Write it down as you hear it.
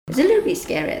It's a little bit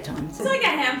scary at times. It's like a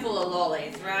handful of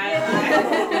lollies, right?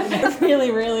 Yeah. I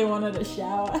really wanted a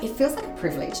shower. It feels like a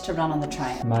privilege to run on the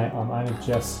train. Mate, I'm only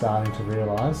just starting to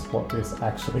realise what this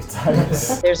actually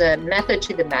takes. There's a method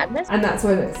to the madness. And that's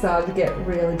when it started to get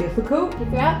really difficult.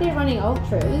 If you're out there running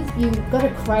ultras, you've got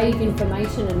to crave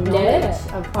information and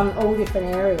knowledge on all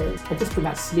different areas. I just pretty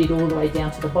much slid all the way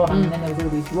down to the bottom and then there was all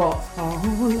these rocks. Oh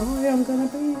no, I'm going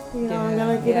to be, I'm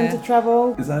going to get into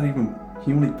trouble. Is that even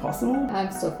humanly possible?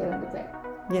 I'm still feeling the pain.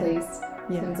 Please,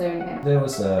 concerning it. There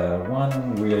was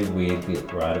one really weird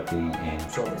bit right at the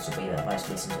end. Sure, this will be the most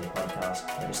listened to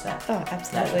podcast. Notice that. Oh,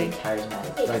 absolutely.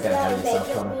 Charismatic. Don't go ahead of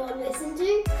yourself, Connor.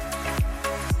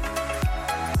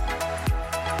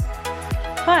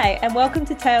 Hi, and welcome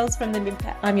to Tales from the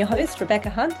Mid-Pack. I'm your host, Rebecca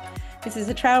Hunt. This is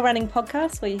a trail running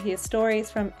podcast where you hear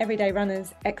stories from everyday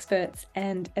runners, experts,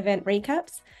 and event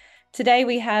recaps. Today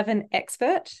we have an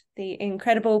expert, the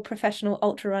incredible professional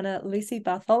ultra runner, Lucy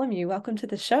Bartholomew. Welcome to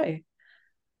the show.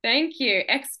 Thank you.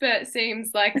 Expert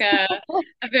seems like a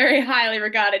very highly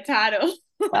regarded title.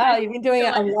 Wow, you've been doing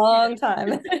it a long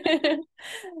time.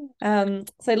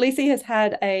 So Lucy has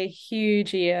had a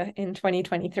huge year in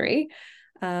 2023.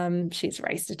 She's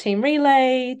raced a team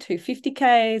relay,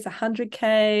 250Ks,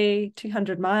 100K,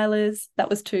 200 milers. That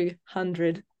was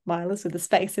 200 milers with a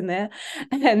space in there,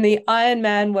 and the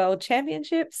Ironman World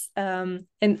Championships. And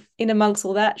in amongst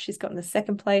all that, she's gotten a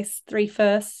second place, 3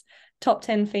 firsts, top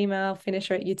 10 female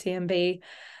finisher at UTMB.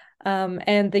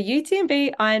 And the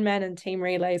UTMB, Ironman, and team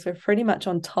relays were pretty much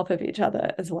on top of each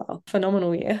other as well.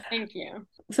 Phenomenal year. Thank you.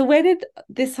 So where did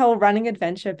this whole running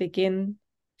adventure begin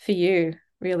for you,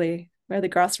 really? Where are the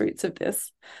grassroots of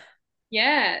this?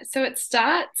 Yeah, so it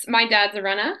starts, my dad's a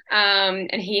runner,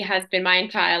 and he has been my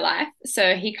entire life.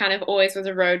 So he kind of always was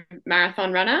a road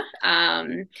marathon runner.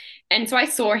 And so I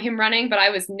saw him running, but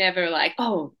I was never like,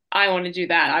 oh, I want to do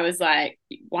that. I was like,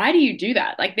 why do you do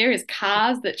that? Like, there is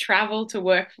cars that travel to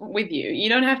work with you. You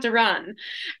don't have to run.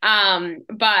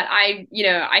 But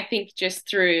I think just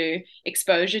through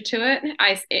exposure to it,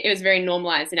 it was very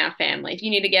normalized in our family. If you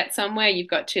need to get somewhere, you've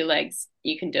got 2 legs,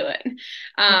 you can do it.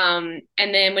 And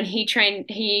then when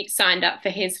he signed up for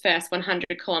his first 100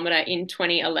 kilometer in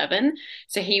 2011.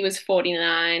 So he was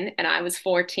 49 and I was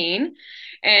 14.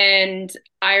 And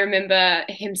I remember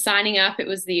him signing up. It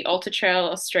was the Ultra Trail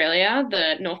Australia,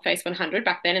 the North Face 100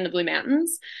 back then in the Blue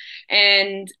Mountains.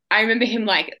 And I remember him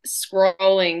like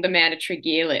scrolling the mandatory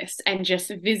gear list and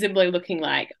just visibly looking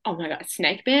like, oh my God,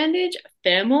 snake bandage,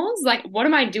 thermals, like what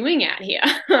am I doing out here?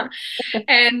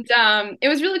 And it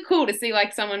was really cool to see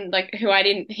like someone like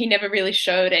he never really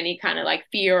showed any kind of like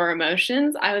fear or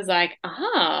emotions. I was like,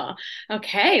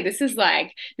 okay, this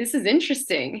is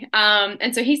interesting.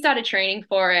 And so he started training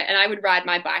for it and I would ride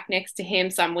my bike next to him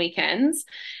some weekends.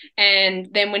 And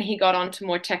then when he got onto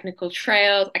more technical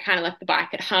trails, I kind of left the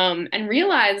bike at home and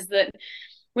realized that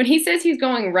when he says he's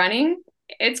going running,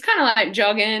 it's kind of like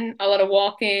jogging, a lot of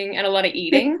walking and a lot of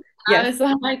eating. I was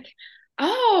like,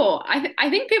 oh, I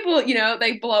think people,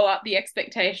 they blow up the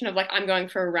expectation of like, I'm going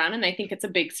for a run and they think it's a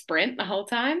big sprint the whole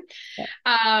time.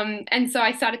 Yeah. And so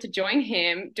I started to join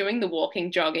him doing the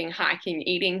walking, jogging, hiking,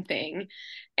 eating thing.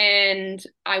 And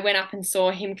I went up and saw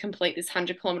him complete this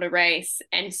 100-kilometer race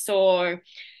and saw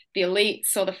the elite,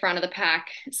 saw the front of the pack,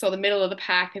 saw the middle of the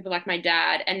pack, people like my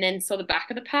dad, and then saw the back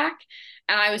of the pack.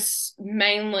 And I was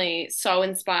mainly so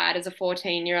inspired as a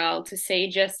 14-year-old to see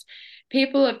just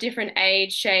people of different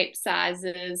age, shape,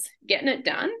 sizes getting it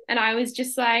done. And I was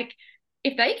just like,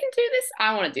 if they can do this,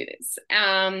 I want to do this.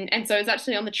 And so it was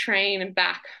actually on the train and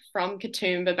back from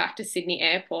Katoomba back to Sydney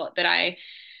Airport that I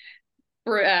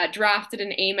drafted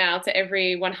an email to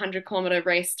every 100-kilometer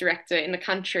race director in the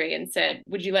country and said,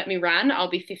 would you let me run? I'll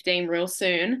be 15 real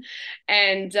soon.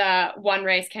 And one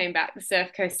race came back, the Surf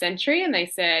Coast Century, and they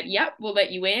said, yep, we'll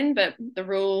let you in, but the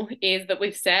rule is that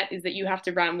we've set is that you have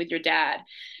to run with your dad.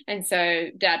 And so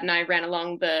Dad and I ran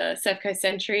along the Surf Coast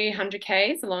Century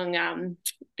 100Ks along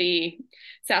the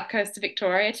south coast of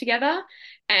Victoria together.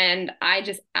 And I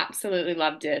just absolutely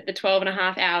loved it. The 12 and a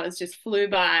half hours just flew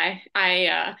by.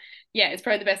 It's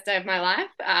probably the best day of my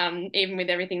life, even with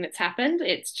everything that's happened.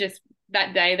 It's just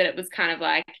that day that it was kind of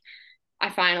like, I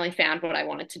finally found what I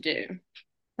wanted to do.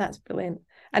 That's brilliant.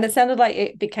 And it sounded like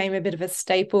it became a bit of a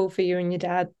staple for you and your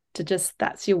dad to just,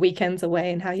 that's your weekends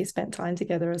away and how you spent time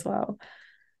together as well.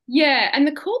 Yeah. And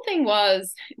the cool thing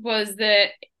was that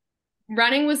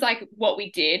running was like what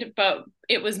we did, but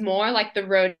it was more like the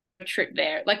road trip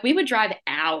there. Like we would drive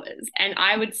hours and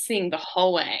I would sing the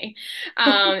whole way.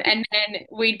 And then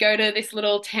we'd go to this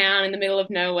little town in the middle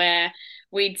of nowhere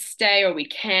we'd stay or we'd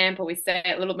camp or we'd stay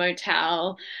at a little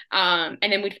motel. And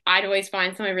then I'd always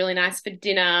find somewhere really nice for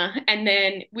dinner, and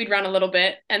then we'd run a little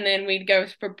bit, and then we'd go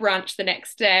for brunch the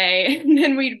next day, and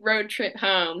then we'd road trip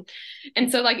home.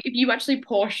 And so like if you actually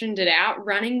portioned it out,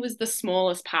 running was the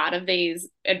smallest part of these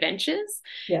adventures.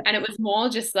 Yeah. And it was more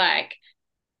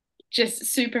just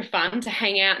super fun to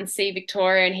hang out and see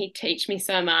Victoria, and he'd teach me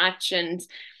so much. And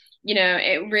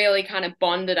it really kind of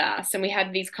bonded us, and we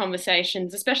had these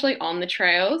conversations, especially on the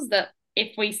trails, that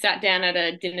if we sat down at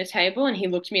a dinner table and he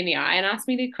looked me in the eye and asked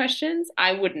me these questions,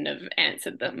 I wouldn't have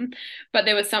answered them. But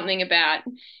there was something about,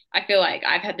 I feel like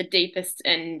I've had the deepest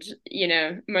and,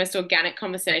 most organic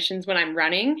conversations when I'm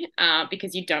running,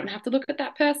 because you don't have to look at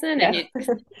that person, and it's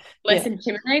less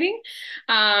intimidating.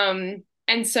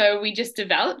 And so we just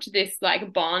developed this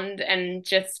like bond and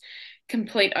just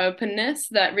complete openness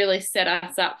that really set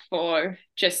us up for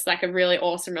just like a really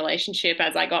awesome relationship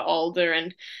as I got older.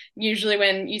 And usually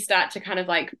when you start to kind of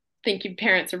like think your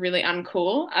parents are really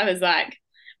uncool, I was like,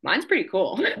 mine's pretty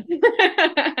cool.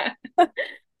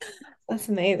 That's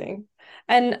amazing.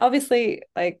 And obviously,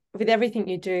 like with everything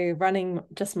you do, running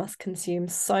just must consume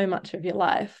so much of your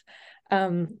life,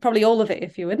 probably all of it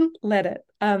if you wouldn't let it.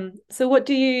 So what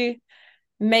do you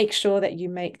make sure that you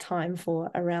make time for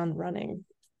around running?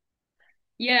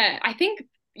 Yeah, I think,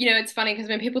 it's funny because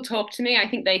when people talk to me, I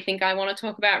think they think I want to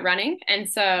talk about running. And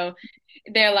so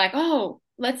they're like, oh,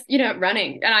 let's,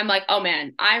 running. And I'm like, oh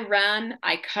man, I run,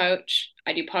 I coach,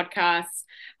 I do podcasts.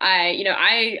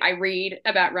 I read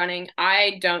about running.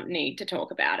 I don't need to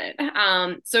talk about it.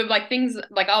 So like things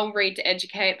like I'll read to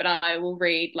educate, but I will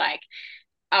read like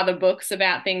other books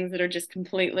about things that are just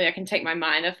completely, I can take my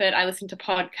mind off it. I listen to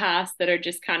podcasts that are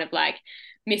just kind of like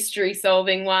mystery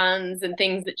solving ones and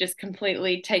things that just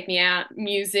completely take me out.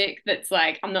 Music that's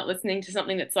like, I'm not listening to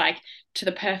something that's like to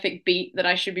the perfect beat that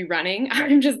I should be running.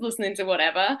 I'm just listening to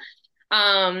whatever.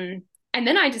 And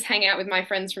then I just hang out with my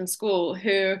friends from school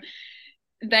who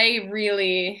they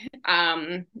really,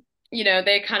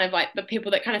 they're kind of like the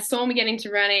people that kind of saw me getting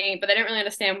to running, but they don't really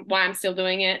understand why I'm still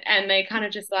doing it. And they kind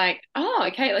of just like, oh,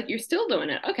 okay, like you're still doing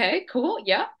it. Okay, cool.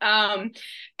 Yeah.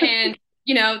 And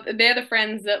they're the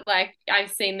friends that like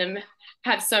I've seen them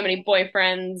have so many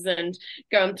boyfriends and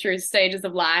going through stages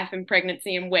of life and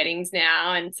pregnancy and weddings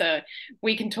now. And so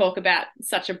we can talk about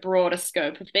such a broader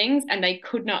scope of things, and they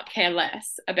could not care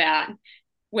less about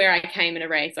where I came in a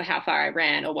race or how far I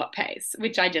ran or what pace,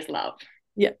 which I just love.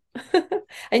 Yeah.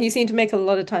 And you seem to make a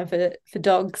lot of time for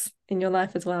dogs in your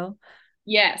life as well.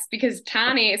 Yes, because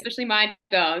Tani, especially my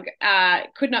dog,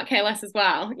 could not care less as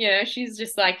well. She's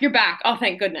just like, you're back. Oh,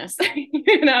 thank goodness.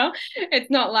 It's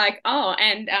not like, oh,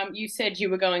 and you said you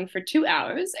were going for 2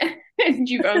 hours and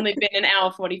you've only been an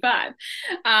hour 45.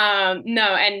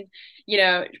 No, and,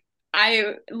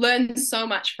 I learn so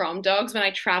much from dogs. When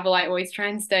I travel, I always try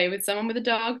and stay with someone with a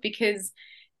dog because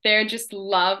they're just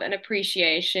love and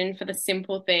appreciation for the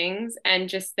simple things, and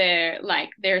just their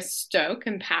stoke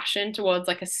and passion towards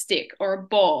like a stick or a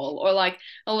ball or like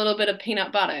a little bit of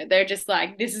peanut butter. They're just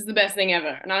like, this is the best thing ever.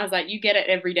 And I was like, you get it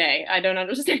every day. I don't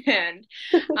understand.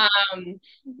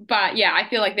 But yeah, I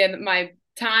feel like they're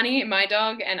Tani, my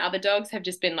dog, and other dogs have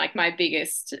just been like my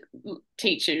biggest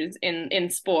teachers in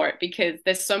sport, because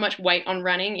there's so much weight on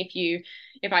running.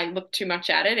 If I look too much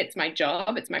at it, it's my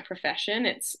job, it's my profession,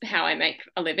 it's how I make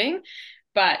a living.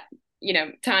 But,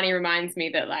 Tani reminds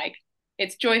me that like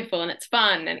it's joyful and it's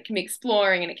fun and it can be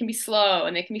exploring and it can be slow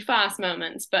and there can be fast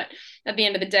moments. But at the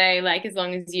end of the day, like as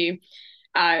long as you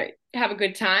have a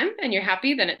good time and you're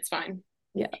happy, then it's fine.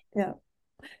 Yeah. Yeah.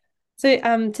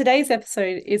 So today's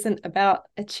episode isn't about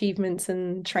achievements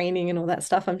and training and all that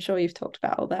stuff. I'm sure you've talked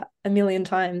about all that a million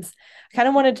times. I kind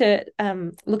of wanted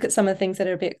to look at some of the things that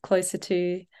are a bit closer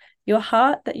to your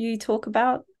heart that you talk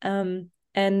about. And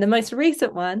the most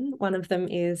recent one of them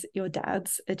is your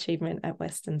dad's achievement at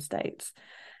Western States.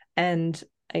 And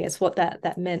I guess what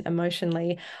that meant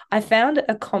emotionally. I found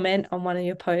a comment on one of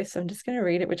your posts. I'm just going to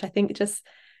read it, which I think just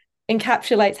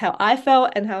encapsulates how I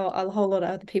felt and how a whole lot of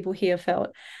other people here felt.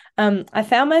 I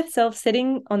found myself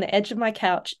sitting on the edge of my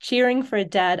couch, cheering for a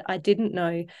dad I didn't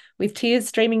know, with tears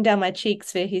streaming down my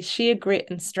cheeks for his sheer grit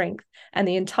and strength, and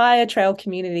the entire trail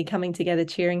community coming together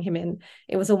cheering him in.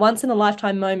 It was a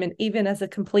once-in-a-lifetime moment, even as a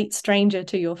complete stranger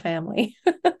to your family.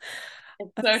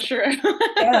 It's so true.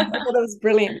 Yeah, I thought it was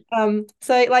brilliant.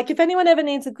 So like if anyone ever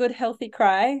needs a good healthy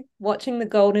cry, watching the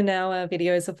golden hour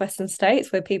videos of Western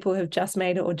States where people have just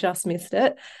made it or just missed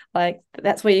it, like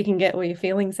that's where you can get all your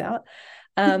feelings out.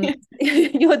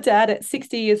 Your dad at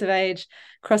 60 years of age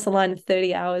crossed the line in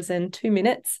 30 hours and 2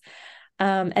 minutes.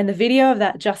 And the video of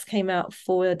that just came out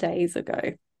 4 days ago.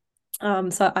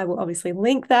 So I will obviously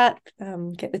link that,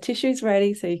 get the tissues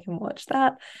ready so you can watch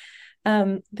that.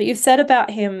 But you've said about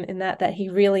him in that he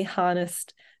really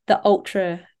harnessed the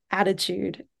ultra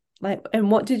attitude. Like, and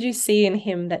what did you see in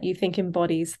him that you think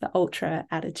embodies the ultra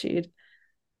attitude?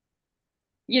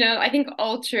 I think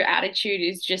ultra attitude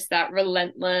is just that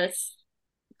relentless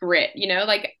grit,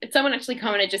 like someone actually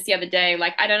commented just the other day,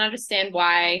 like, I don't understand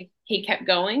why he kept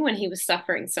going when he was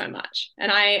suffering so much.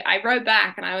 And I wrote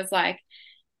back and I was like,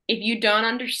 if you don't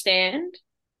understand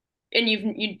and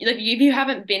like if you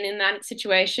haven't been in that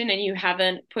situation and you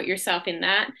haven't put yourself in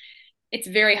that, it's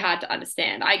very hard to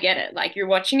understand. I get it. Like, you're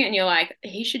watching it and you're like,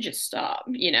 he should just stop,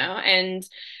 and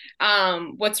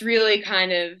what's really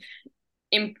kind of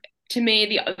to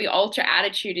me, the ultra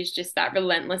attitude is just that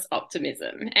relentless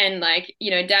optimism. And like,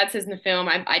 Dad says in the film,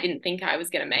 I didn't think I was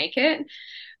going to make it.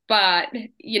 But,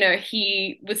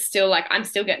 he was still like, I'm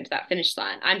still getting to that finish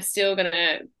line. I'm still going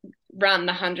to run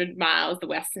the 100 miles, the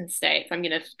Western States. I'm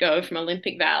going to go from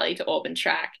Olympic Valley to Auburn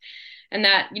Track. And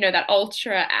that, that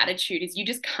ultra attitude is you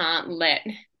just can't let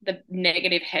the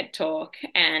negative head talk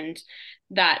and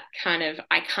that kind of,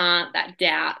 I can't, that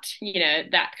doubt,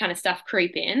 that kind of stuff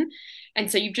creep in. And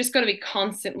so you've just got to be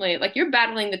constantly, like, you're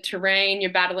battling the terrain,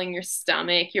 you're battling your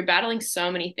stomach, you're battling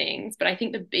so many things. But I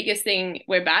think the biggest thing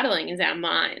we're battling is our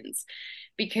minds,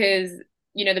 because,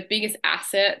 the biggest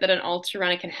asset that an ultra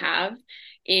runner can have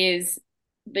is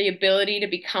the ability to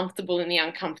be comfortable in the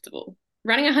uncomfortable.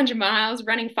 Running 100 miles,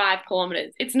 running 5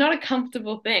 kilometers, it's not a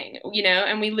comfortable thing,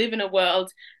 and we live in a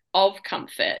world of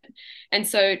comfort. And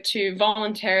so to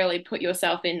voluntarily put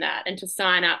yourself in that and to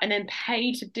sign up and then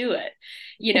pay to do it,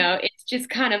 it's just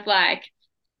kind of like,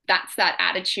 that's that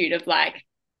attitude of like,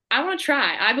 I want to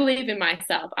try. I believe in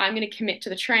myself. I'm going to commit to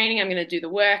the training. I'm going to do the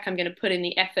work. I'm going to put in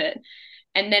the effort.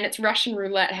 And then it's Russian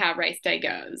roulette how race day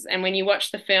goes. And when you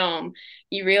watch the film,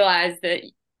 you realize that,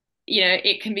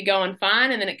 it can be going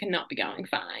fine and then it cannot be going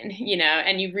fine,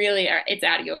 and you really are, it's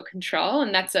out of your control.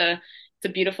 And it's a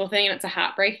beautiful thing and it's a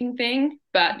heartbreaking thing.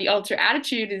 But the ultra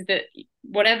attitude is that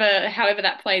however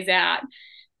that plays out,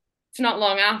 it's not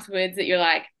long afterwards that you're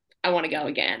like, I want to go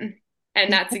again.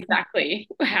 And that's exactly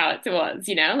how it was,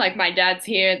 like my dad's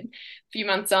here a few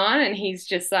months on and he's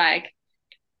just like,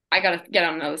 I got to get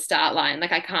on another start line.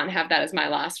 Like, I can't have that as my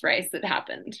last race that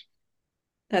happened.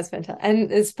 That's fantastic. And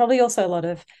there's probably also a lot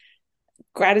of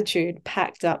gratitude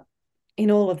packed up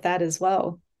in all of that as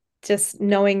well. Just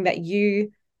knowing that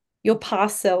your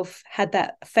past self had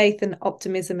that faith and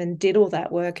optimism and did all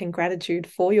that work, and gratitude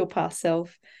for your past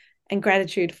self and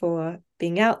gratitude for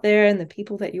being out there and the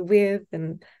people that you're with.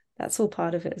 And that's all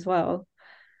part of it as well.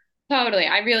 Totally.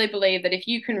 I really believe that if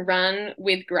you can run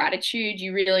with gratitude,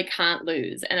 you really can't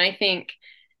lose. And I think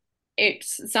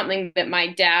it's something that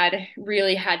my dad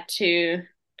really had to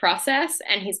process,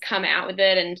 and he's come out with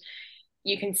it. And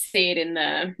you can see it in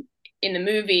the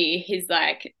movie. His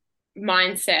like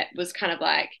mindset was kind of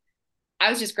like, I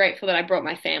was just grateful that I brought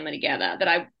my family together,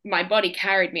 that my body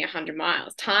carried me 100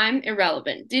 miles. Time,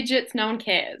 irrelevant. Digits, no one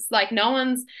cares. Like,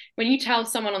 when you tell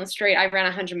someone on the street, I ran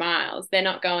 100 miles, they're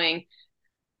not going,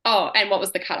 oh, and what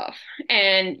was the cutoff?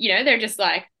 And, they're just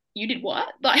like, you did what?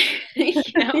 Like,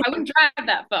 I wouldn't drive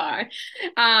that far.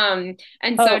 And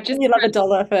so just. You love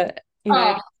 $1 for,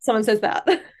 someone says that.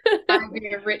 I'd be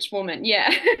a rich woman.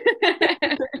 Yeah.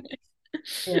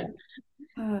 Yeah.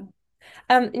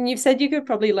 And you've said you could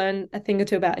probably learn a thing or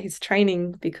two about his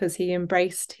training because he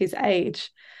embraced his age.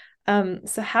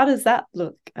 So how does that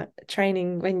look,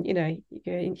 training when you're hit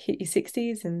your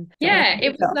 60s? And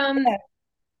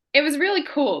it was really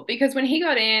cool because when he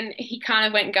got in, he kind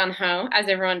of went gung-ho, as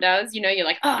everyone does. You're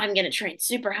like, oh, I'm going to train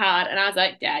super hard. And I was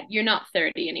like, Dad, you're not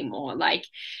 30 anymore. Like,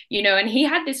 and he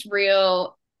had this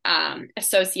real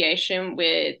association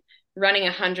with running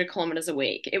 100 kilometers a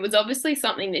week. It was obviously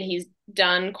something that he's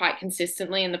done quite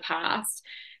consistently in the past.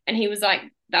 And he was like,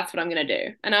 that's what I'm going to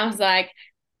do. And I was like,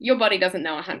 your body doesn't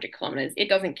know 100 kilometers. It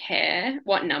doesn't care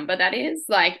what number that is.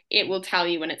 Like, it will tell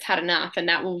you when it's had enough. And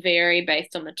that will vary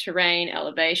based on the terrain,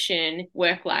 elevation,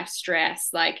 work-life stress.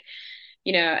 Like,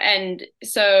 and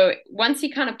so once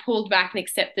he kind of pulled back and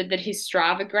accepted that his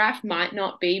Strava graph might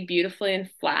not be beautifully and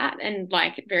flat and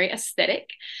like very aesthetic,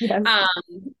 yes.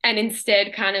 And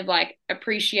instead kind of like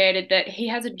appreciated that he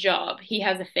has a job, he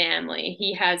has a family,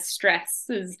 he has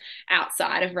stresses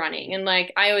outside of running. And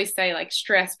like, I always say, like,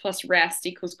 stress plus rest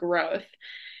equals growth.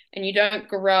 And you don't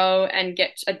grow and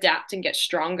adapt and get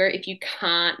stronger if you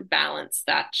can't balance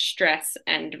that stress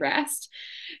and rest.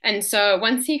 And so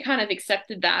once he kind of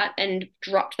accepted that and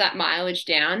dropped that mileage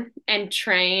down and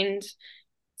trained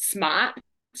smart,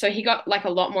 So he got like a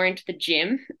lot more into the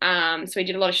gym. So he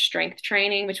did a lot of strength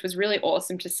training, which was really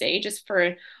awesome to see, just for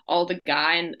an older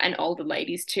guy and older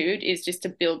ladies too, is just to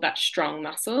build that strong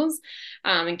muscles,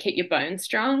 and keep your bones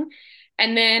strong.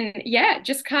 And then, yeah,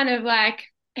 just kind of like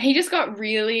he just got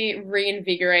really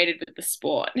reinvigorated with the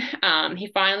sport. He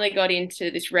finally got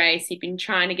into this race he'd been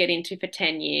trying to get into for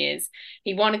 10 years.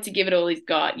 He wanted to give it all he's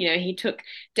got. You know, he took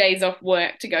days off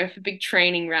work to go for big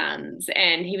training runs,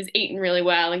 and he was eating really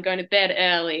well and going to bed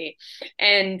early.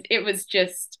 And it was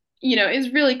just, you know, it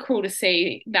was really cool to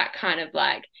see that kind of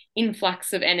like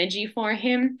influx of energy for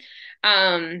him.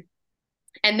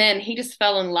 And then he just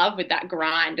fell in love with that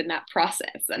grind and that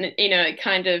process. And, you know, it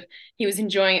kind of, he was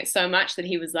enjoying it so much that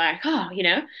he was like, oh, you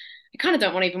know, I kind of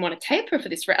don't even want to taper for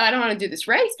this race. I don't want to do this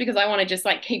race because I want to just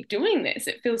like keep doing this.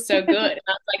 It feels so good. And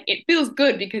I was like, it feels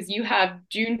good because you have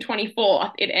June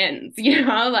 24th, it ends, you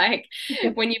know, like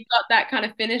when you've got that kind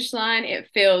of finish line, it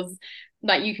feels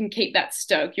like you can keep that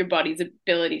stoke, your body's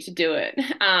ability to do it.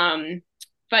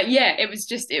 But yeah, it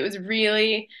was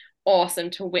really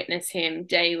awesome to witness him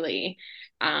daily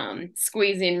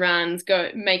squeeze in runs,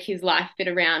 go make his life fit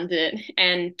around it,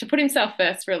 and to put himself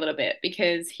first for a little bit,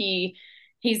 because he's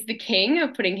the king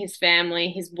of putting his family,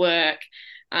 his work,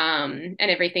 and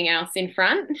everything else in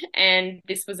front. And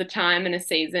this was a time and a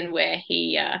season where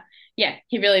he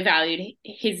really valued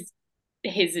his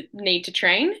need to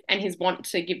train and his want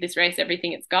to give this race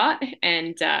everything it's got,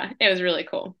 and it was really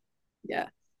cool. Yeah.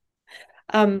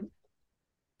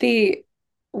 The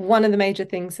one of the major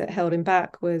things that held him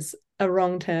back was a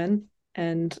wrong turn,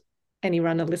 and any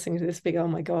runner listening to this big, oh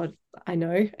my God, I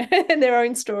know, and their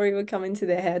own story would come into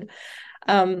their head.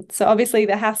 So obviously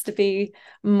there has to be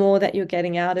more that you're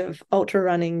getting out of ultra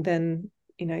running than,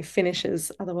 you know,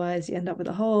 finishes. Otherwise you end up with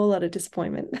a whole lot of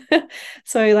disappointment.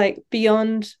 So like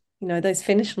beyond, you know, those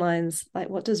finish lines, like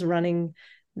what does running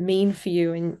mean for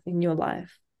you in your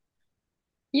life?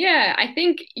 Yeah, I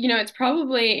think, you know, it's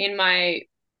probably in my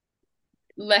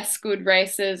less good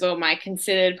races, or my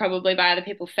considered probably by other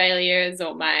people failures,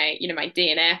 or my, you know, my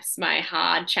DNFs, my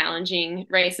hard challenging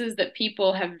races, that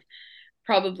people have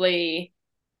probably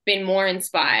been more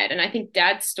inspired. And I think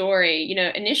Dad's story, you know,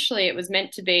 initially it was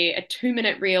meant to be a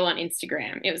 2-minute reel on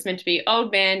Instagram. It was meant to be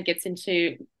old man gets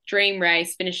into dream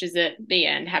race, finishes it, the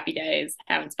end, happy days,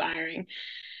 how inspiring.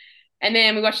 And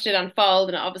then we watched it unfold,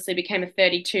 and it obviously became a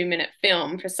 32-minute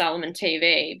film for Solomon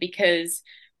TV, because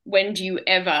when do you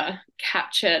ever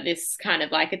capture this kind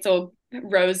of like, it's all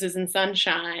roses and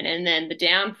sunshine and then the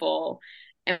downfall?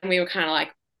 And we were kind of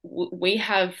like, we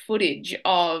have footage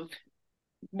of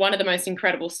one of the most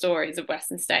incredible stories of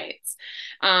Western States.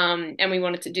 And we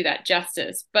wanted to do that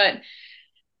justice. But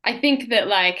I think that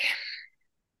like,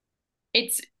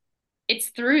 it's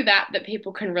through that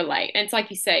people can relate. And it's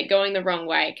like you say, going the wrong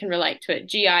way can relate to it.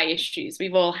 GI issues,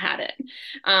 we've all had it.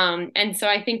 And so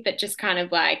I think that just kind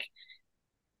of like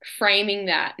framing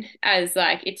that as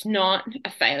like, it's not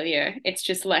a failure, it's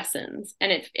just lessons.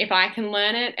 And if I can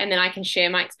learn it and then I can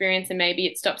share my experience, and maybe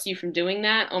it stops you from doing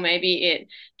that, or maybe it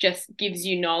just gives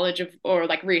you knowledge of, or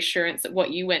like reassurance that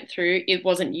what you went through, it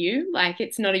wasn't you, like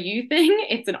it's not a you thing,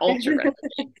 it's an ultra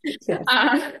thing.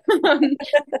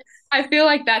 I feel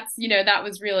like that's, you know, that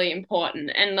was really important.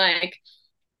 And like,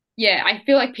 yeah, I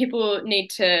feel like people need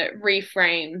to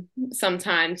reframe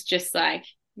sometimes, just like,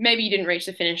 maybe you didn't reach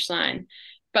the finish line,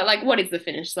 but like, what is the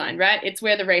finish line, right? It's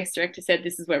where the race director said,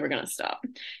 this is where we're going to stop,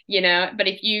 you know? But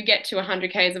if you get to 100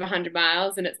 Ks of 100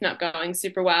 miles and it's not going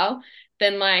super well,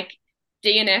 then like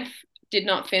DNF, did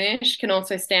not finish, can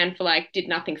also stand for like, did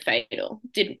nothing fatal.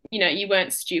 Did, you know, you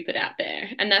weren't stupid out there.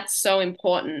 And that's so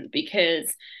important,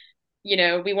 because, you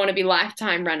know, we want to be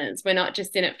lifetime runners. We're not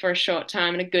just in it for a short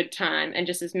time and a good time and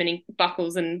just as many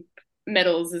buckles and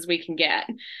medals as we can get.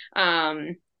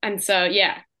 And so,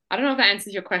 yeah, I don't know if that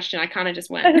answers your question. I kind of just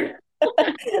went.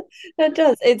 It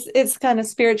does. It's kind of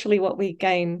spiritually what we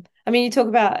gain. I mean, you talk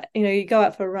about, you know, you go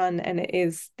out for a run and it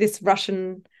is this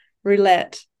Russian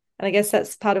roulette. And I guess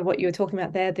that's part of what you were talking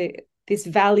about there, this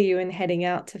value in heading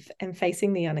out to and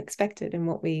facing the unexpected, and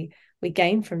what we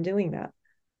gain from doing that.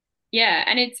 Yeah,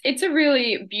 and it's a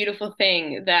really beautiful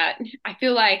thing that I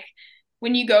feel like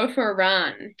when you go for a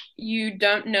run, you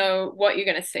don't know what you're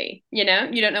going to see, you know?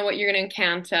 You don't know what you're going to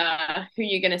encounter, who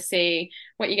you're going to see,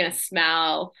 what you're going to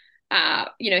smell.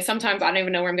 You know, sometimes I don't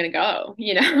even know where I'm going to go,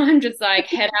 you know? I'm just like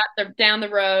head out down the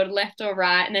road, left or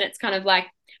right, and then it's kind of like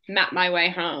map my way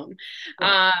home.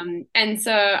 Yeah. And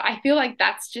so I feel like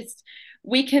that's just,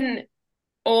 we can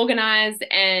organize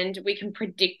and we can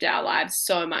predict our lives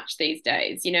so much these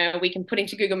days. You know, we can put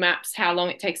into Google Maps how long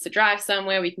it takes to drive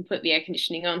somewhere. We can put the air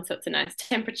conditioning on so it's a nice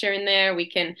temperature in there. We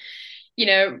can,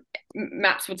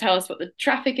 maps will tell us what the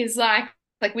traffic is like.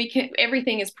 Like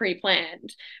everything is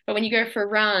pre-planned. But when you go for a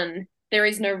run, there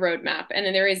is no roadmap, and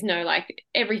then there is no like,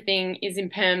 everything is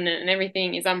impermanent and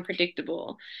everything is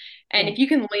unpredictable. And if you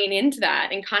can lean into that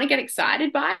and kind of get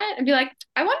excited by it and be like,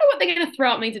 I wonder what they're going to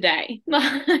throw at me today.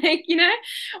 Like,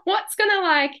 what's going to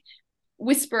like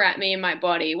whisper at me in my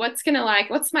body? What's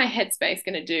my headspace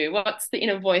going to do? What's the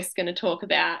inner voice going to talk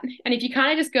about? And if you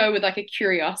kind of just go with like a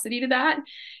curiosity to that,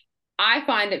 I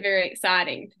find it very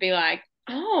exciting to be like,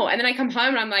 oh, and then I come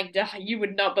home and I'm like, you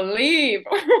would not believe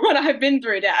what I've been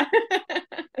through, Dad.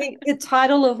 The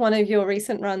title of one of your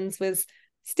recent runs was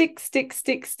Stick, Stick,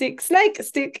 Stick, Stick, Snake,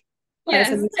 Stick. Yes.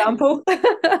 As an example.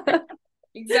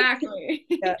 Exactly.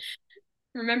 Yeah.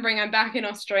 Remembering I'm back in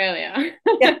Australia.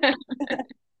 Yeah.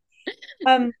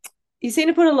 You seem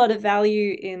to put a lot of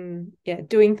value in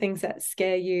doing things that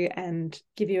scare you and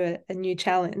give you a new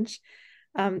challenge.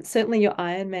 Certainly your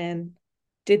Ironman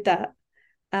did that.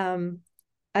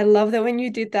 I love that when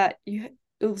you did that, it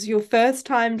was your first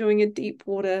time doing a deep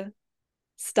water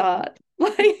start.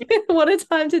 Like, what a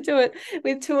time to do it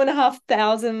with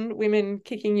 2,500 women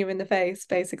kicking you in the face,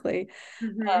 basically.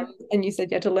 And you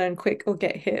said you had to learn quick or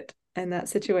get hit in that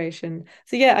situation.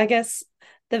 So yeah, I guess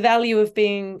the value of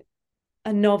being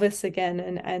a novice again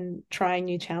and trying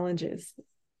new challenges.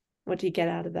 What do you get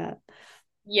out of that?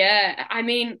 Yeah, I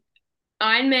mean,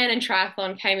 Ironman and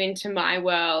triathlon came into my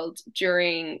world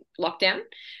during lockdown.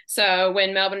 So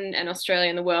when Melbourne and Australia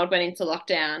and the world went into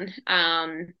lockdown,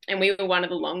 and we were one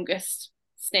of the longest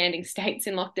standing states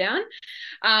in lockdown,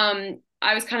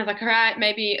 I was kind of like, all right,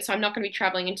 maybe, so I'm not going to be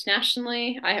traveling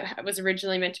internationally. I was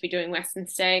originally meant to be doing Western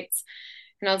states.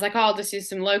 And I was like, oh, I'll just do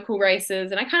some local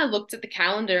races. And I kind of looked at the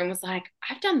calendar and was like,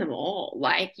 I've done them all.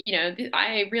 Like,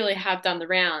 I really have done the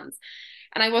rounds.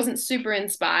 And I wasn't super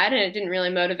inspired, and it didn't really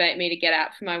motivate me to get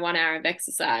out for my 1 hour of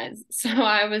exercise. So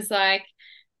I was like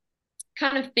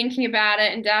kind of thinking about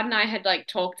it, and Dad and I had like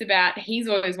talked about, he's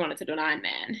always wanted to do an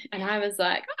Ironman. And I was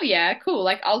like, oh yeah, cool.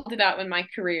 Like, I'll do that when my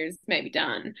career is maybe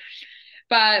done.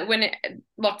 But when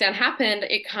lockdown happened,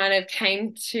 it kind of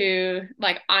came to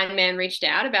like, Ironman reached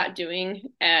out about doing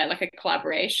like a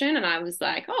collaboration. And I was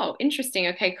like, oh, interesting.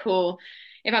 Okay, cool.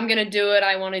 If I'm going to do it,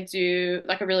 I want to do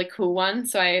like a really cool one.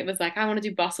 So I was like, I want to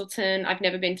do Busselton. I've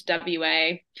never been to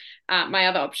WA. My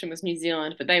other option was New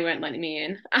Zealand, but they weren't letting me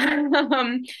in.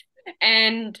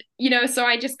 And, so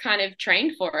I just kind of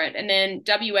trained for it. And then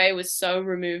WA was so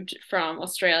removed from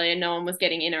Australia, no one was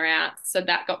getting in or out. So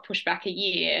that got pushed back a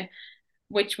year,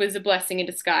 which was a blessing in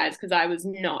disguise, because I was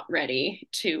not ready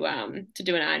to do an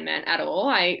Ironman at all.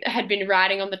 I had been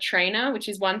riding on the trainer, which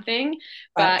is one thing,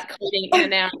 but cleaning in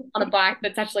and out on a bike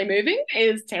that's actually moving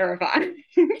is terrifying.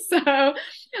 So,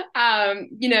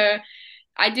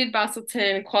 I did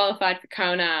Busselton, qualified for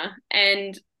Kona,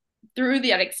 and through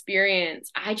that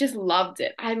experience, I just loved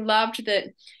it. I loved that.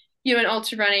 In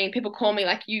ultra running, people call me,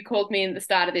 like you called me in the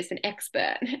start of this, an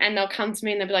expert, and they'll come to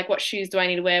me and they'll be like, what shoes do I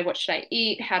need to wear? What should I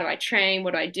eat? How do I train?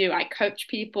 What do I do? I coach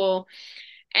people.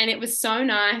 And it was so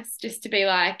nice just to be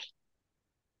like,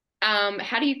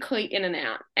 how do you cleat in and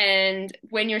out? And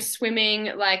when you're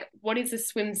swimming, like, what is a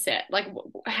swim set? Like,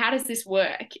 how does this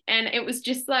work? And it was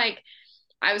just like,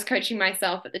 I was coaching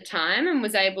myself at the time and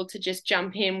was able to just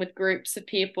jump in with groups of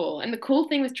people. And the cool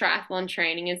thing with triathlon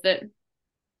training is that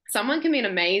someone can be an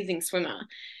amazing swimmer,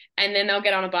 and then they'll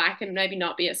get on a bike and maybe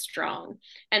not be as strong.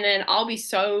 And then I'll be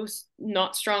so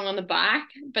not strong on the bike,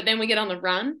 but then we get on the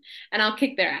run and I'll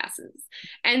kick their asses.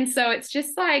 And so it's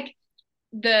just like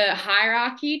the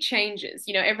hierarchy changes.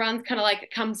 Everyone's kind of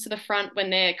like comes to the front when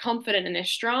they're confident and they're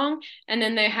strong, and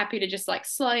then they're happy to just like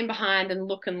slot in behind and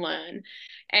look and learn.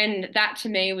 And that to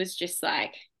me was just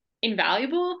like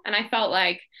invaluable. And I felt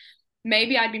like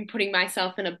maybe I'd been putting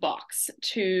myself in a box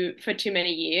for too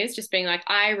many years, just being like,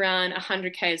 I run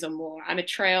 100 Ks or more. I'm a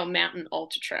trail, mountain,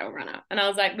 ultra trail runner. And I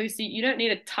was like, Lucy, you don't need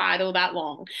a title that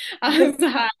long. I was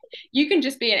like, you can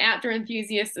just be an outdoor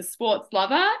enthusiast, a sports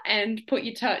lover, and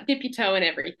dip your toe in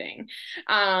everything.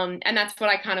 And that's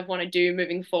what I kind of want to do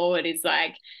moving forward, is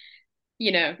like,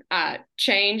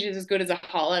 change is as good as a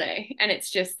holiday. And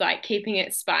it's just like keeping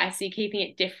it spicy, keeping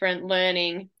it different,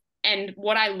 learning. And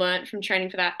what I learned from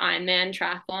training for that Ironman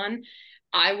triathlon,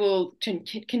 I will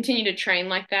continue to train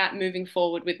like that moving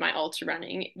forward with my ultra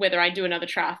running, whether I do another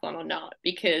triathlon or not,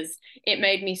 because it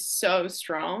made me so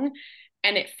strong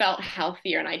and it felt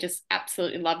healthier, and I just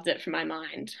absolutely loved it for my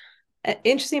mind.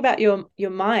 Interesting about your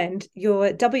mind, your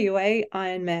WA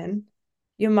Ironman,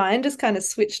 your mind just kind of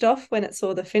switched off when it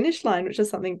saw the finish line, which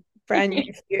is something brand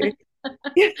new for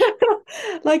you.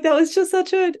 Like, that was just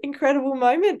such an incredible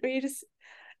moment where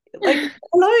like,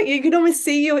 hello, you can almost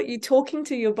see you talking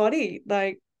to your body.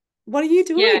 Like, what are you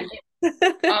doing?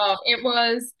 Oh, it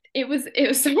was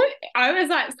so, I was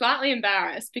like slightly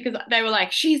embarrassed because they were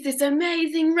like, she's this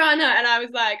amazing runner. And I was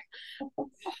like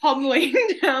hobbling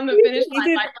down the finish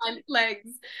line like my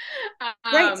legs.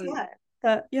 Great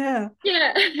time. Yeah.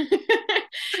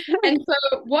 And so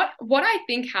what I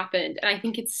think happened, and I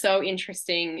think it's so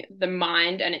interesting, the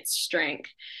mind and its strength.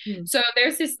 So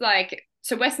there's this like,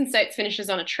 so Western States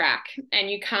finishes on a track, and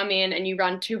you come in and you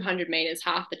run 200 meters,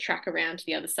 half the track around to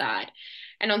the other side.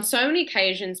 And on so many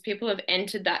occasions, people have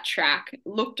entered that track,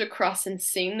 looked across and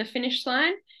seen the finish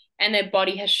line, and their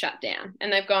body has shut down.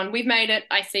 And they've gone, we've made it,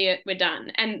 I see it, we're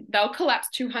done. And they'll collapse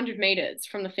 200 meters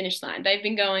from the finish line. They've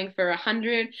been going for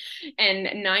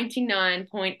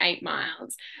 199.8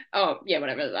 miles. Oh, yeah,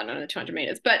 whatever, I don't know, 200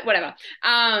 meters, but whatever.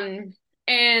 And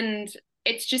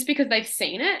it's just because they've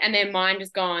seen it and their mind has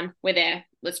gone, we're there,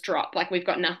 let's drop, like we've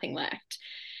got nothing left.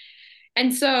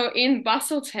 And so in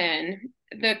Bustleton,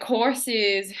 the course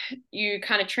is you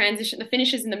kind of transition, the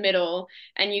finish is in the middle,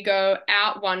 and you go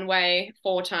out one way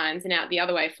 4 times and out the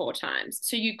other way 4 times.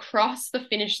 So you cross the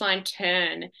finish line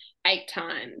turn 8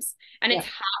 times. And it's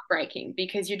heartbreaking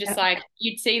because you're just like,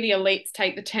 you'd see the elites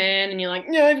take the turn and you're like,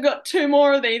 yeah, I've got 2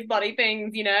 more of these bloody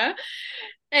things, you know?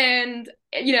 And,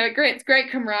 you know, it's great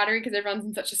camaraderie because everyone's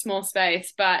in such a small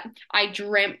space. But I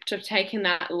dreamt of taking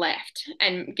that left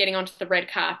and getting onto the red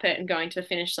carpet and going to the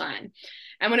finish line.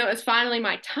 And when it was finally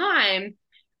my time,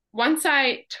 once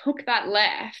I took that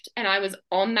left and I was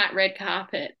on that red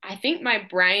carpet, I think my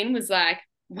brain was like,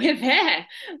 we're there.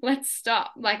 Let's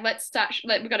stop. Like, let's start.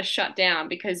 We've got to shut down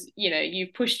because, you know,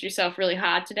 you've pushed yourself really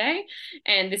hard today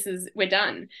and we're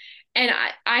done. And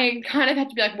I kind of had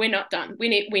to be like, we're not done. We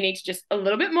need to just a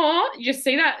little bit more. You just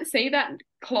see that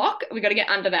clock. We got to get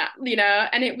under that, you know?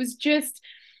 And it was just,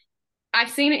 I've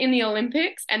seen it in the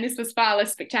Olympics, and this was far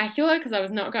less spectacular because I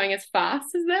was not going as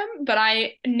fast as them. But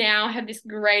I now have this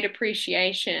great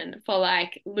appreciation for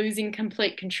like losing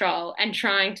complete control and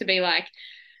trying to be like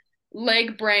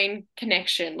leg brain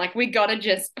connection. Like, we got to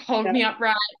just hold me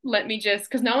upright. Let me just,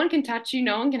 because no one can touch you.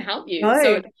 No one can help you.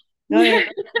 Yeah. It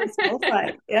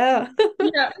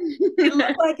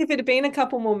looked like if it had been a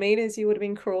couple more meters, you would have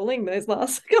been crawling those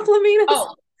last couple of meters.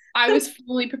 Oh, I was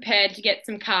fully prepared to get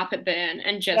some carpet burn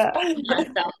and just push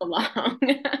myself along.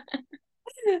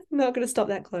 Not going to stop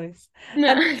that close.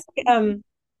 No. And,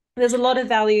 there's a lot of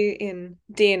value in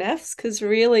DNFs because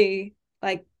really,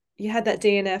 like, you had that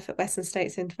DNF at Western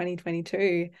States in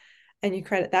 2022, and you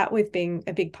credit that with being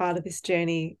a big part of this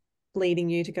journey, leading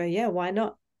you to go, yeah, why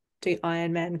not do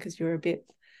Ironman? Because you're a bit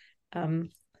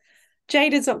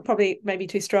jaded's not probably maybe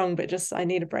too strong, but just I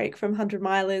need a break from 100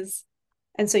 milers.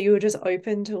 And so you were just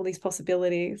open to all these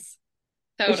possibilities.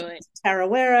 Totally.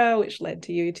 Tarawera, which led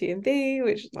to UTMB,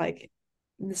 which like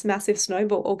this massive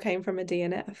snowball all came from a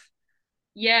DNF.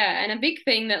 Yeah. And a big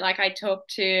thing that like I talk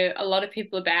to a lot of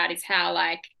people about is how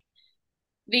like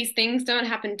these things don't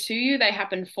happen to you, they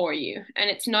happen for you. And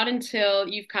it's not until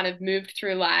you've kind of moved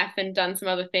through life and done some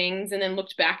other things and then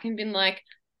looked back and been like,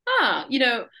 you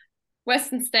know,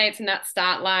 Western States and that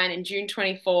start line in June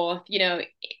 24th, you know,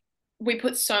 we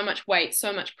put so much weight,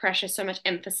 so much pressure, so much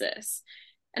emphasis.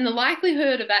 And the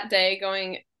likelihood of that day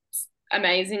going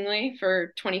amazingly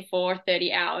for 24,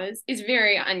 30 hours is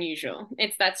very unusual.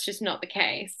 That's just not the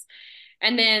case.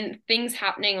 And then things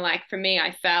happening, like for me,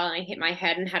 I fell and I hit my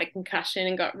head and had a concussion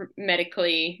and got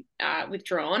medically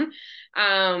withdrawn.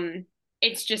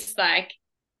 It's just like,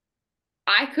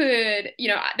 I could, you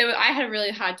know, I had a really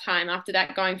hard time after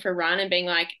that going for a run and being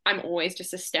like, I'm always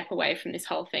just a step away from this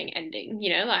whole thing ending,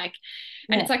 you know, like,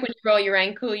 and it's like when you roll your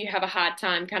ankle, you have a hard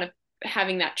time kind of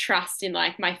having that trust in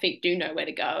like, my feet do know where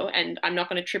to go and I'm not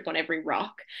going to trip on every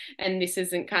rock. And this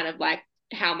isn't kind of like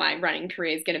how my running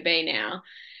career is going to be now.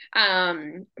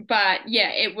 But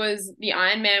yeah, the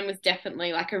Ironman was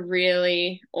definitely like a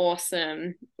really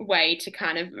awesome way to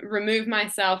kind of remove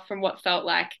myself from what felt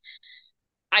like,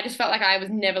 I just felt like I was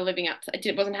never living up to, I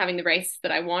wasn't having the race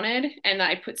that I wanted, and that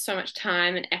I put so much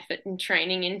time and effort and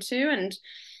training into. And,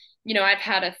 you know, I've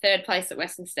had a 3rd place at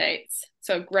Western States,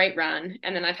 so a great run.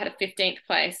 And then I've had a 15th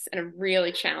place and a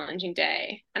really challenging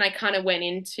day. And I kind of went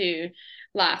into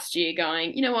last year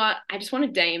going, you know what, I just want a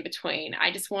day in between.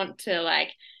 I just want to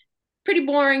like, pretty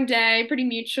boring day, pretty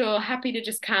mutual, happy to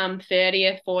just come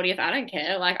 30th, 40th, I don't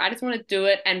care. Like, I just want to do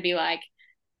it and be like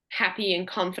happy and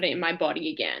confident in my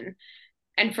body again.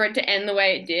 And for it to end the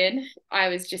way it did, I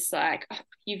was just like, oh,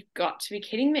 you've got to be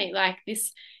kidding me. Like,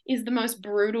 this is the most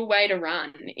brutal way to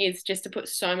run, is just to put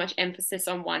so much emphasis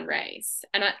on one race.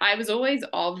 And I was always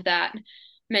of that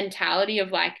mentality of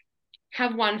like,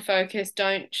 have one focus,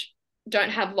 don't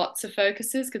don't have lots of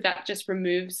focuses, because that just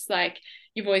removes, like,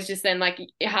 you've always just then, like,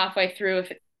 halfway through,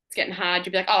 if it's getting hard,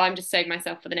 you'll be like, oh, I'm just saving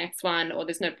myself for the next one, or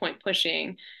there's no point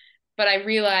pushing. But I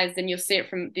realized, and you'll see it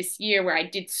from this year where I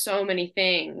did so many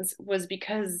things, was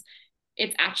because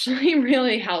it's actually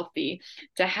really healthy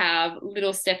to have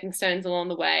little stepping stones along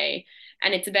the way.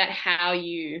 And it's about how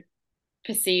you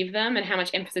perceive them and how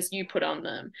much emphasis you put on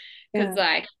them. Because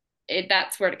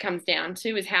that's where it comes down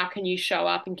to, is how can you show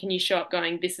up, and can you show up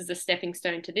going, this is a stepping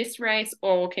stone to this race,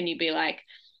 or can you be like,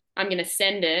 I'm going to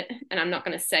send it and I'm not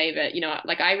going to save it. You know,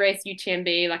 like I raced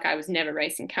UTMB like I was never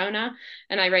racing Kona,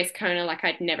 and I raced Kona like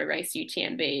I'd never raced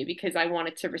UTMB, because I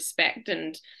wanted to respect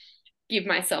and give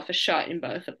myself a shot in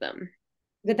both of them.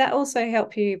 Did that also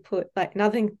help you put, like,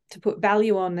 nothing to put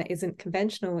value on that isn't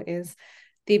conventional is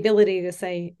the ability to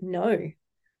say no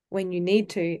when you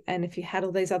need to? And if you had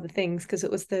all these other things, because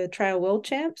it was the trail world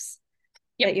champs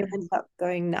that you ended up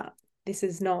going, nah, this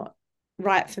is not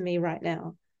right for me right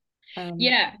now.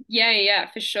 Yeah,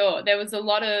 for sure. There was a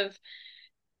lot of,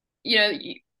 you know,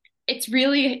 it's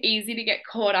really easy to get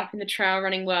caught up in the trail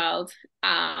running world.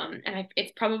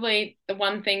 It's probably the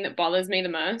one thing that bothers me the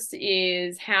most,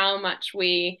 is how much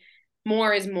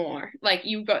more is more. Like,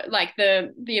 you've got like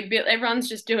the everyone's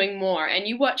just doing more, and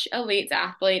you watch elite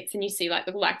athletes and you see like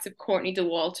the likes of Courtney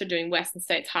DeWalter doing Western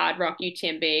States Hard Rock,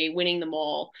 UTMB, winning them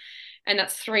all. And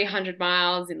that's 300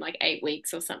 miles in like 8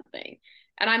 weeks or something.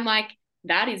 And I'm like,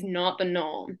 that is not the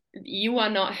norm. You are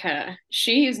not her.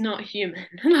 She is not human.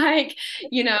 Like,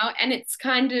 you know, and it's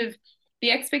kind of,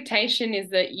 the expectation is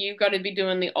that you've got to be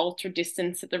doing the ultra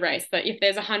distance at the race. That if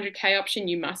there's a 100K option,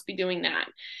 you must be doing that.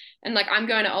 And like, I'm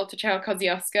going to Ultra Trail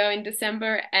Kosciuszko in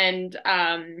December, and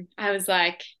I was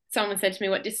like, someone said to me,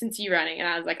 what distance are you running? And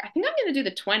I was like, I think I'm going to do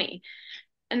the 20.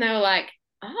 And they were like,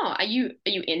 oh, are you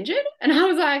injured? And I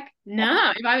was like,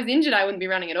 no, if I was injured, I wouldn't be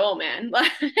running at all, man.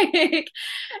 Like,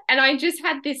 and I just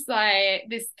had this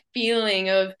feeling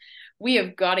of, we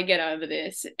have got to get over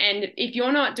this. And if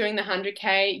you're not doing the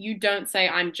 100K, you don't say,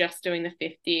 I'm just doing the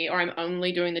 50, or I'm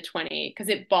only doing the 20, because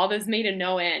it bothers me to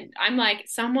no end. I'm like,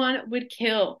 someone would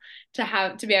kill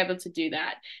to be able to do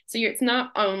that. So it's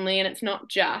not only, and it's not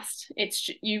just,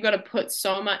 you've got to put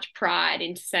so much pride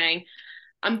into saying,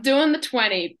 I'm doing the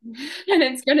 20 and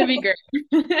it's going to be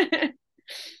great.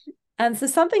 And so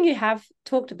something you have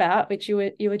talked about, which you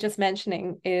were just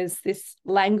mentioning, is this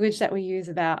language that we use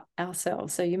about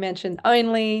ourselves. So you mentioned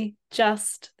only,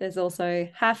 just, there's also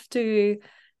have to,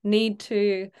 need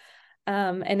to,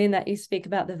 and in that you speak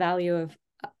about the value of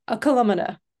a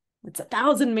kilometer. It's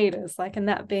 1,000 meters, like, and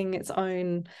that being its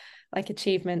own like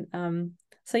achievement.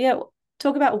 So yeah,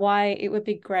 talk about why it would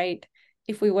be great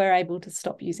if we were able to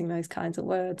stop using those kinds of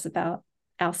words about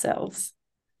ourselves.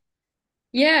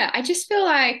 Yeah, I just feel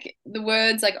like the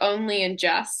words like only and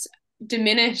just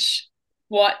diminish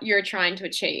what you're trying to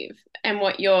achieve and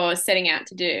what you're setting out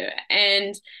to do.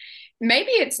 And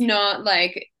maybe it's not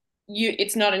like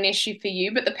it's not an issue for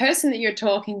you, but the person that you're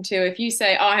talking to, if you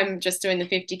say, oh, I'm just doing the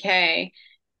 50K,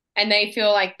 and they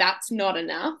feel like that's not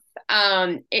enough,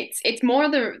 it's more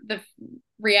the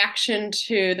reaction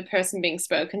to the person being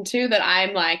spoken to, that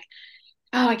I'm like,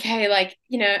 oh, okay, like,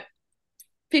 you know,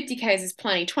 50Ks is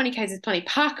plenty, 20Ks is plenty,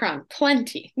 parkrun,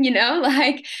 plenty, you know,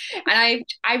 like, and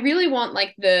I really want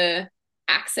like the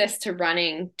access to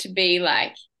running to be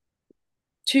like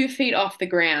 2 feet off the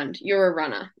ground, you're a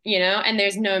runner, you know, and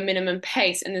there's no minimum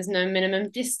pace, and there's no minimum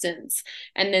distance,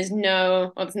 and there's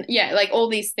no, like all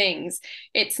these things.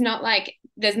 It's not like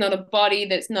there's not a body,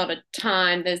 there's not a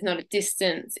time, there's not a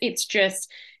distance. It's just,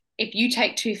 if you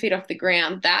take 2 feet off the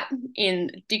ground, that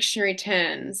in dictionary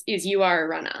terms is you are a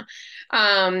runner.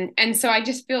 And so I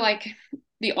just feel like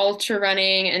the ultra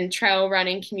running and trail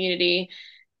running community,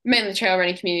 mainly trail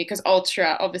running community, because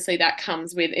ultra, obviously that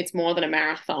comes with, it's more than a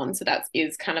marathon. So that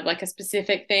is kind of like a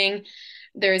specific thing.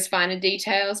 There is finer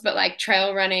details, but like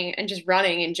trail running and just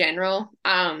running in general,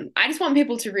 I just want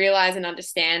people to realize and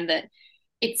understand that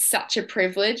it's such a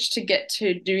privilege to get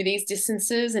to do these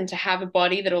distances and to have a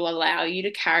body that will allow you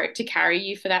to carry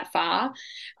you for that far,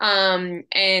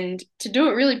 and to do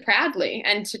it really proudly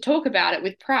and to talk about it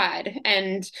with pride.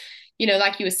 And, you know,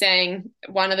 like you were saying,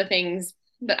 one of the things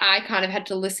that I kind of had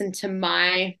to listen to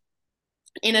my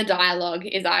inner dialogue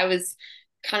is I was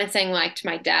kind of saying like to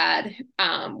my dad,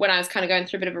 when I was kind of going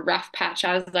through a bit of a rough patch,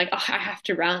 I was like, oh, I have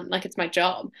to run, like it's my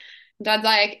job. Dad's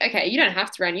like, okay, you don't have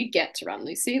to run, you get to run,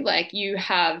 Lucy. Like, you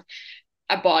have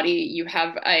a body, you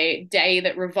have a day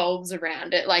that revolves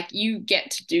around it, like you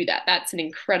get to do that. That's an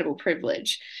incredible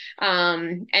privilege.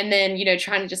 And then, you know,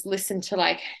 trying to just listen to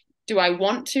like do I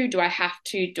want to, do I have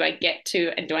to, do I get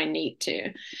to, and do I need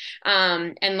to?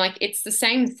 And like, it's the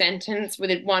same sentence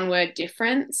with a one word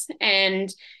difference.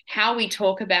 And how we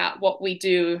talk about what we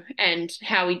do and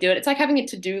how we do it, it's like having a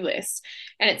to-do list.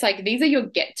 And it's like, these are your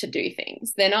get to do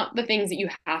things. They're not the things that you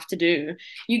have to do.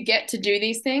 You get to do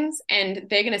these things, and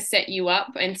they're going to set you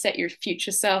up and set your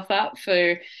future self up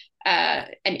for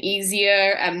an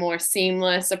easier, a more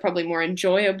seamless, a probably more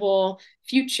enjoyable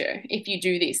future if you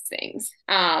do these things.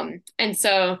 And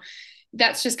so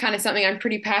that's just kind of something I'm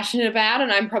pretty passionate about,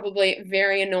 and I'm probably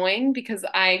very annoying because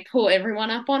I pull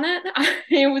everyone up on it.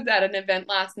 I was at an event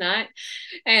last night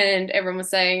and everyone was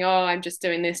saying, oh, I'm just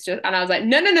doing this, and I was like,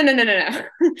 no.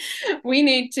 We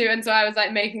need to. And so I was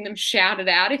like making them shout it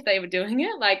out if they were doing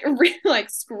it, like really like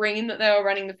scream that they were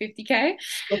running the 50K.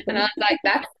 And I was like,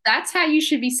 that's how you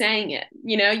should be saying it.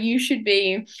 You know, you should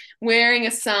be wearing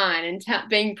a sign and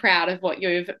being proud of what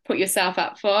you've put yourself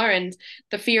up for. And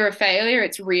the fear of failure,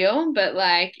 it's real, but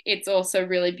like, it's also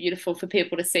really beautiful for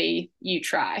people to see you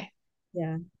try.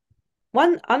 Yeah.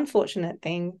 One unfortunate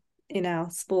thing in our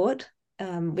sport,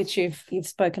 which you've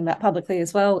spoken about publicly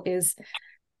as well, is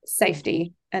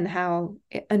safety and how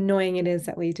annoying it is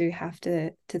that we do have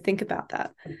to think about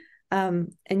that.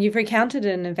 And you've recounted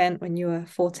an event when you were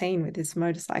 14 with this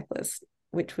motorcyclist,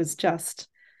 which was just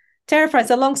terrifying.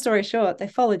 So long story short, they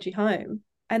followed you home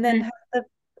and then had the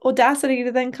audacity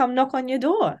to then come knock on your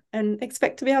door and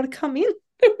expect to be able to come in.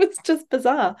 It was just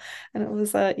bizarre. And it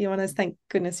was you want to thank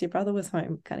goodness your brother was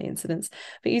home kind of incidents.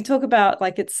 But you talk about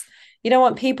like, it's, you don't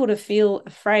want people to feel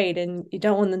afraid and you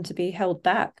don't want them to be held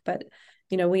back. But,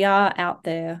 you know, we are out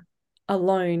there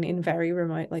alone in very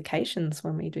remote locations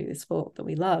when we do this sport that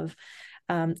we love.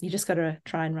 You just got to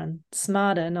try and run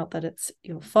smarter. Not that it's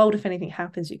your fault. If anything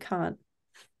happens, you can't,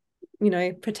 you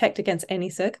know, protect against any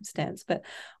circumstance. But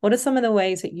what are some of the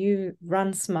ways that you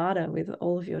run smarter with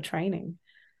all of your training?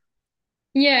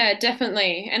 Yeah,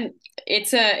 definitely. And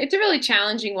it's a really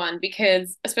challenging one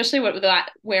because especially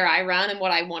where I run and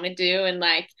what I want to do, and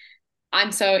like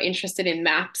I'm so interested in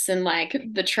maps and like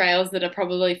the trails that are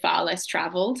probably far less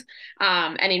traveled.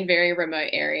 And in very remote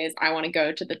areas, I want to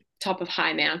go to the top of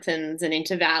high mountains and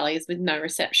into valleys with no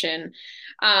reception.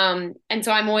 And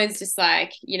so I'm always just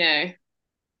like, you know,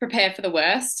 prepare for the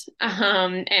worst.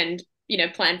 And you know,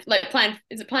 plan for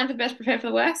the best, prepare for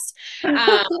the worst.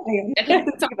 Something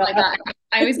like that.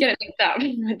 I always get it mixed up.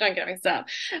 Don't get it mixed up.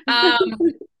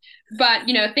 But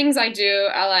you know, things I do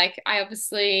are like, I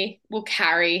obviously will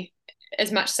carry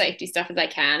as much safety stuff as I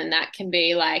can, and that can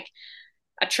be like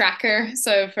a tracker.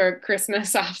 So for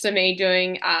Christmas, after me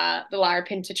doing the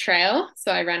Larapinta Trail,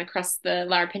 so I ran across the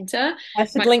Larapinta. I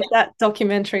should link that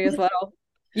documentary as well.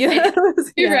 Yeah,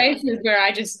 two races where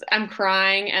I'm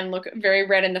crying and look very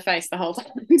red in the face the whole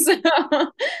time.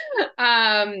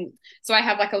 So I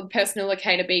have like a personal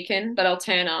locator beacon that I'll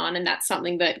turn on, and that's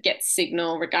something that gets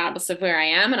signal regardless of where I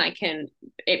am. And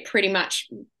it pretty much,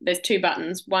 there's two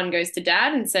buttons. One goes to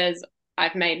Dad and says,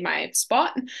 I've made my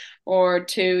spot, or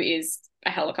two is a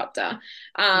helicopter.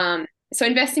 So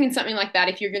investing in something like that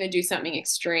if you're going to do something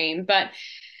extreme. But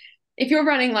if you're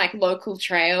running like local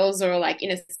trails or like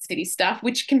inner city stuff,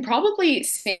 which can probably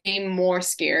seem more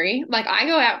scary, like I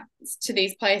go out to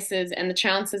these places and the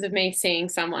chances of me seeing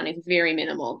someone is very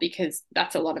minimal because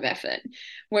that's a lot of effort.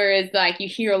 Whereas like you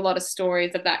hear a lot of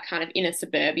stories of that kind of inner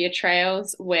suburbia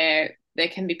trails where there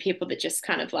can be people that just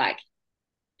kind of like,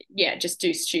 yeah, just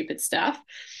do stupid stuff.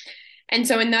 And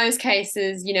so in those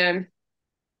cases, you know,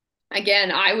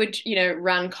 again, I would, you know,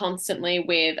 run constantly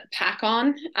with pack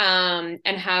on, and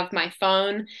have my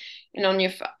phone. And on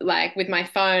with my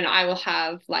phone, I will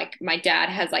have like, my dad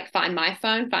has like find my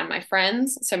phone, find my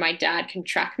friends. So my dad can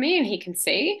track me and he can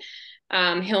see.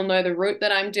 He'll know the route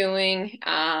that I'm doing.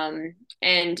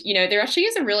 And, you know, there actually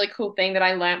is a really cool thing that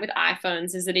I learned with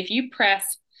iPhones is that if you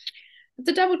press, it's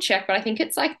a double check, but I think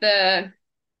it's like the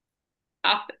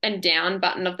up and down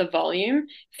button of the volume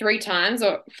 3 times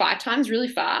or 5 times really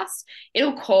fast,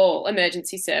 it'll call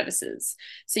emergency services.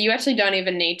 So you actually don't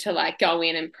even need to like go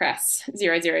in and press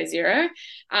 000.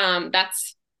 I'll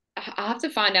have to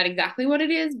find out exactly what it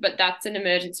is, but that's an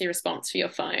emergency response for your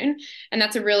phone. And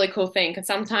that's a really cool thing because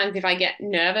sometimes if I get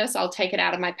nervous, I'll take it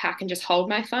out of my pack and just hold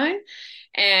my phone.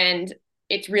 And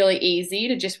it's really easy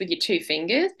to just with your 2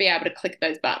 fingers be able to click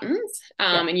those buttons,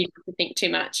 and you don't have to think too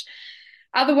much.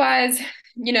 Otherwise,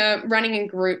 you know, running in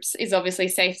groups is obviously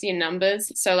safety in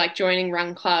numbers. So like joining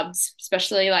run clubs,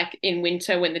 especially like in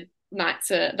winter when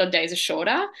the days are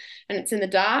shorter and it's in the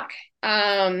dark.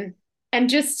 And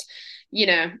just, you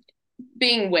know,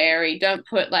 being wary. Don't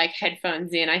put like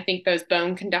headphones in. I think those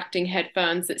bone conducting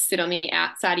headphones that sit on the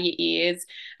outside of your ears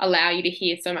allow you to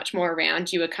hear so much more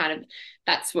around you are kind of,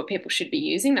 that's what people should be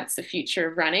using. That's the future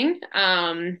of running.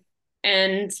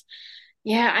 And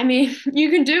yeah, I mean,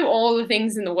 you can do all the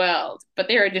things in the world, but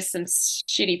there are just some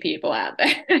shitty people out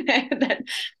there that,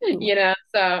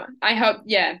 so I hope,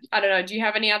 I don't know. Do you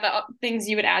have any other things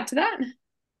you would add to that?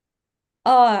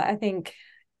 Oh, I think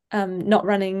not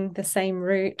running the same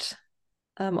route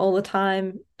all the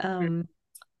time.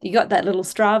 You got that little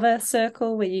Strava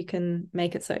circle where you can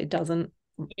make it so it doesn't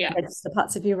register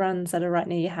parts of your runs that are right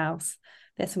near your house.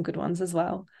 There's some good ones as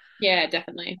well. Yeah,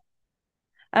 definitely.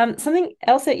 Something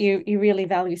else that you really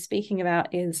value speaking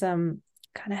about is kind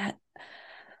of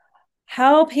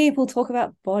how people talk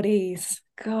about bodies.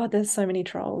 God, there's so many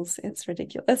trolls. It's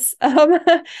ridiculous.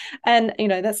 And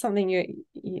that's something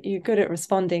you're good at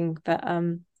responding. But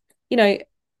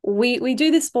we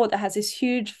do this sport that has this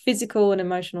huge physical and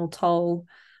emotional toll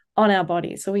on our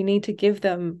bodies. So we need to give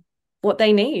them what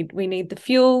they need. We need the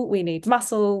fuel. We need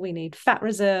muscle. We need fat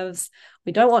reserves.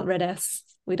 We don't want red S.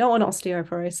 We don't want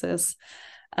osteoporosis.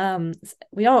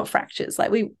 We don't want fractures.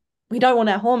 Like we don't want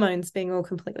our hormones being all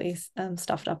completely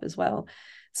stuffed up as well.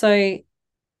 So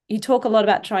you talk a lot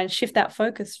about trying to shift that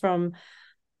focus from,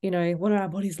 what do our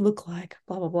bodies look like,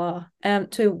 blah, blah, blah,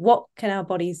 to what can our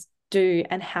bodies do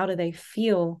and how do they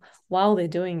feel while they're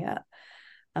doing it.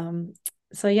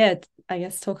 So yeah, I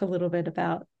guess talk a little bit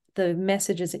about the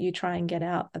messages that you try and get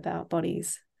out about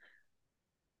bodies.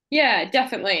 Yeah,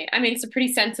 definitely. I mean, it's a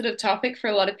pretty sensitive topic for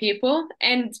a lot of people.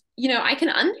 And, I can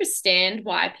understand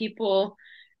why people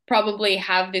probably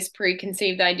have this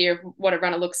preconceived idea of what a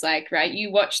runner looks like, right?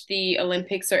 You watch the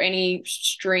Olympics or any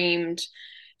streamed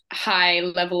high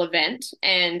level event,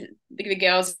 and the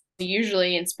girls are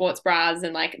usually in sports bras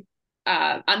and like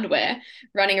underwear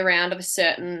running around of a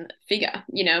certain figure,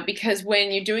 because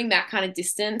when you're doing that kind of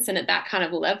distance and at that kind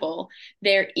of level,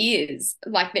 there is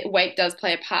like the weight does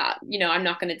play a part. I'm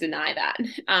not going to deny that.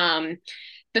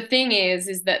 The thing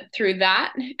is that through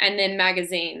that and then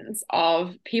magazines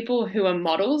of people who are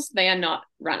models, they are not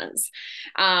runners.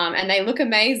 And they look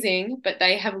amazing, but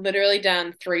they have literally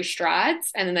done 3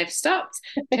 strides and then they've stopped,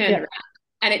 turned around.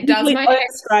 And it does my head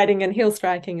striding and heel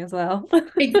striking as well.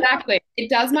 Exactly. It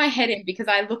does my head in because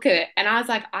I look at it and I was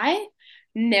like, I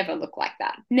never look like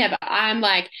that. Never. I'm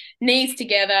like knees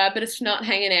together, but it's not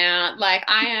hanging out. Like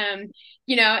I am,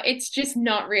 it's just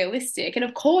not realistic. And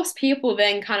of course, people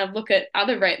then kind of look at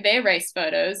their race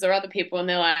photos or other people and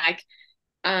they're like,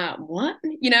 what?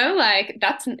 Like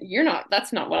that's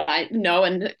not what I know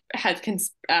and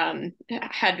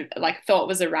had like thought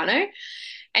was a runner.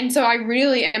 And so I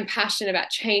really am passionate about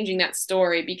changing that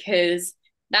story because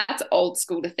that's old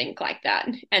school to think like that.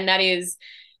 And that is,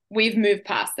 we've moved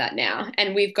past that now.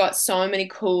 And we've got so many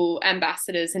cool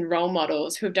ambassadors and role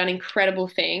models who have done incredible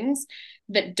things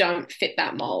that don't fit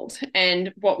that mold.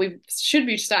 And what we should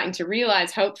be starting to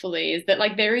realize, hopefully, is that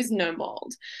like there is no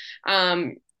mold.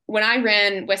 When I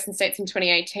ran Western States in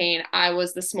 2018, I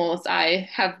was the smallest I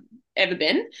have ever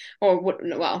been or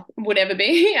would ever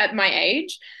be at my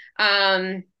age.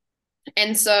 And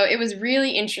so it was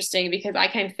really interesting because I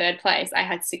came 3rd place. I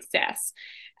had success.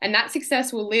 And that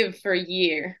success will live for a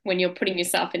year when you're putting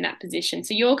yourself in that position.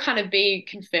 So you'll kind of be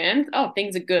confirmed, oh,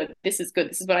 things are good. This is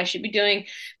good. This is what I should be doing.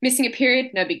 Missing a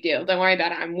period, no big deal. Don't worry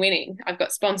about it. I'm winning. I've got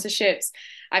sponsorships.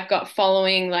 I've got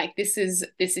following. Like this is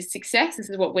success.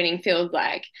 This is what winning feels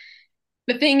like.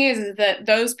 The thing is that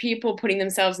those people putting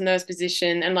themselves in those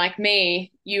positions, and like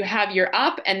me, you have your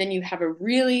up and then you have a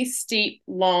really steep,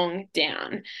 long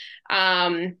down.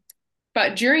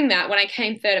 But during that, when I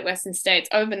came 3rd at Western States,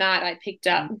 overnight I picked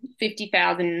up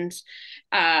 50,000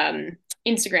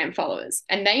 Instagram followers,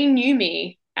 and they knew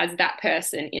me as that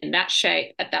person in that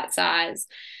shape at that size.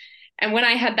 And when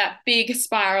I had that big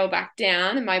spiral back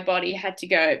down and my body had to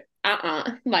go,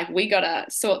 like we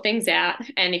gotta sort things out,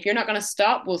 and if you're not gonna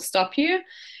stop, we'll stop you,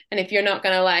 and if you're not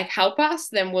gonna like help us,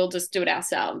 then we'll just do it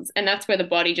ourselves. And that's where the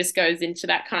body just goes into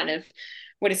that kind of,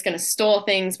 we're just going to store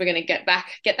things, we're going to get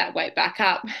that weight back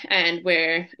up. And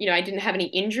where I didn't have any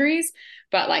injuries,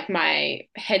 but like my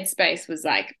headspace was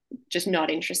like just not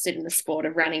interested in the sport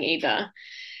of running either.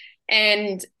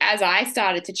 And as I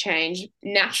started to change,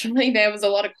 naturally there was a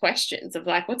lot of questions of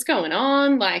like, what's going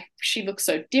on? Like, she looks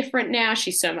so different now.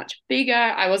 She's so much bigger.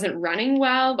 I wasn't running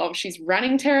well. Oh, she's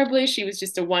running terribly. She was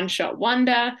just a one-shot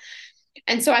wonder.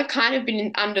 And so I've kind of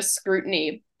been under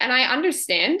scrutiny, and I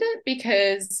understand it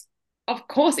because of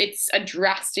course it's a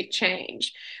drastic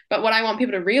change. But what I want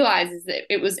people to realize is that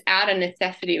it was out of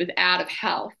necessity. It was out of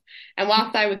health. And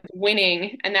whilst I was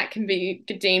winning, and that can be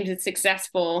deemed as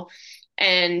successful,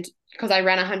 and because I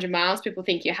ran 100 miles, people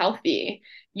think you're healthy.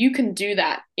 You can do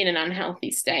that in an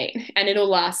unhealthy state and it'll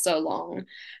last so long.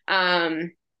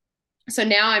 So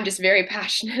now I'm just very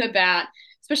passionate about,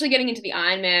 especially getting into the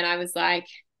Ironman. I was like,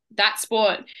 that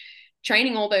sport,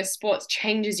 training all those sports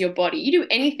changes your body. You do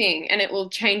anything and it will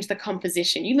change the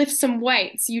composition. You lift some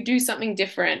weights, you do something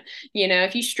different. You know,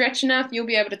 if you stretch enough, you'll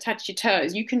be able to touch your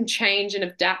toes. You can change and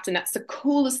adapt. And that's the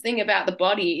coolest thing about the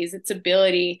body, is its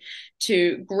ability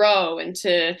to grow and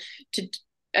to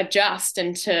adjust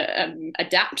and to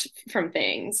adapt from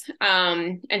things.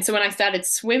 And so when I started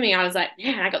swimming, I was like,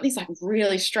 man, I got these like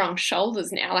really strong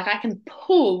shoulders now. Like I can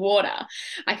pull water,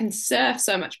 I can surf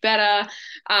so much better.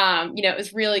 You know, it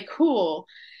was really cool.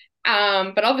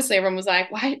 But obviously everyone was like,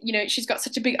 why, you know, she's got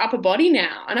such a big upper body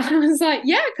now. And I was like,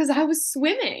 yeah, because I was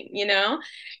swimming, you know,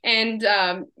 and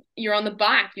you're on the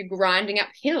bike, you're grinding up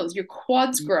hills, your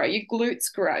quads grow, your glutes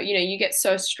grow, you know, you get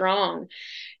so strong.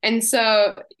 And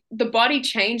so the body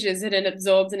changes and it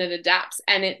absorbs and it adapts,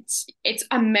 and it's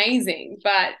amazing.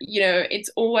 But, you know,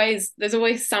 there's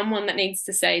always someone that needs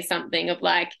to say something of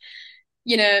like,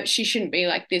 you know, she shouldn't be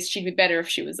like this. She'd be better if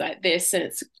she was like this. And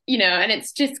it's, you know, and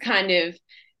it's just kind of,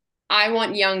 I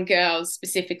want young girls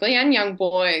specifically and young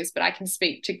boys, but I can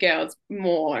speak to girls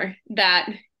more, that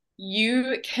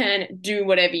you can do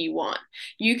whatever you want.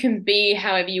 You can be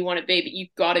however you want to be, but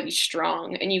you've got to be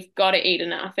strong and you've got to eat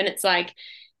enough. And it's like,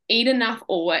 eat enough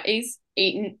always,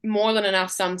 eat more than enough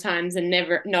sometimes, and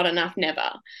never, not enough,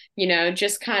 never. You know,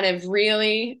 just kind of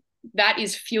really, that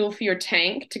is fuel for your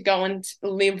tank to go and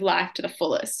live life to the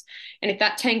fullest. And if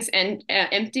that tank's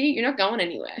empty, you're not going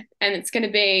anywhere. And it's going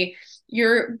to be,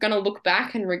 you're going to look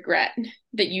back and regret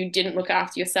that you didn't look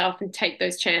after yourself and take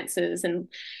those chances and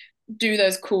do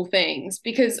those cool things,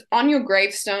 because on your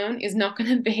gravestone is not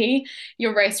going to be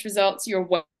your race results, your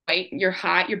weight, your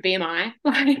height, your BMI.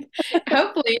 Like,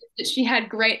 hopefully that she had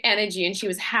great energy and she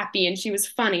was happy and she was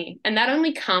funny. And that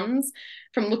only comes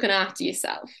from looking after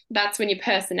yourself. That's when your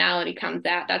personality comes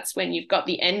out. That's when you've got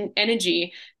the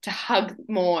energy to hug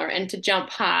more and to jump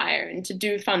higher and to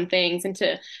do fun things and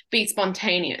to be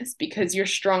spontaneous, because you're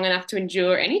strong enough to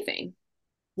endure anything.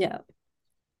 Yeah.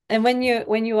 And when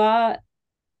you are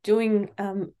doing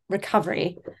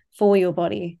recovery for your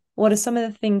body, what are some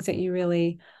of the things that you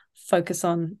really focus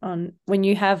on when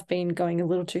you have been going a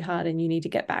little too hard and you need to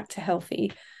get back to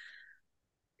healthy?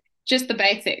 Just the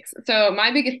basics. So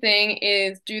my biggest thing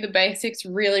is do the basics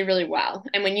really, really well.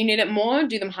 And when you need it more,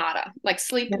 do them harder. Like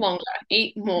sleep longer,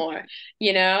 eat more,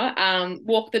 you know,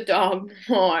 walk the dog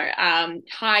more,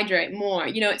 hydrate more.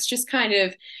 You know, it's just kind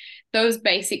of those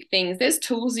basic things. There's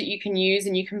tools that you can use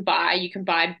and you can buy. You can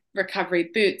buy recovery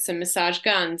boots and massage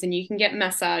guns, and you can get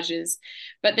massages.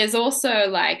 But there's also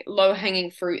like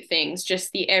low-hanging fruit things,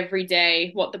 just the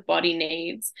everyday, what the body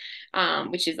needs,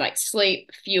 which is like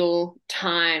sleep, fuel,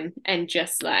 time, and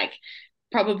just like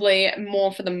probably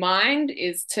more for the mind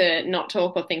is to not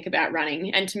talk or think about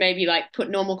running, and to maybe like put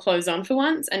normal clothes on for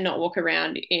once and not walk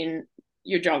around in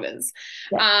your joggers.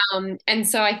 Yeah. And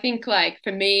so I think like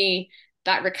for me,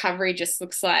 that recovery just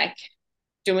looks like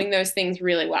doing those things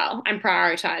really well and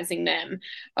prioritizing them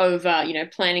over, you know,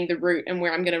 planning the route and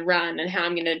where I'm going to run and how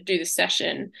I'm going to do the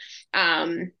session.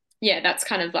 Yeah, that's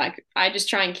kind of like, I just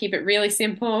try and keep it really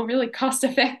simple, really cost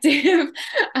effective.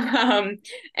 And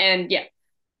yeah.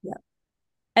 Yeah.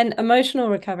 And emotional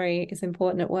recovery is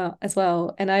important as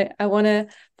well. And I want to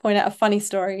point out a funny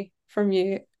story from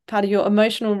you, part of your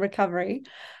emotional recovery,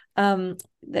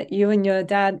 that you and your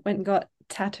dad went and got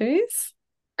tattoos.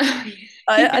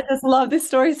 I just love this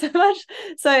story so much.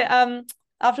 So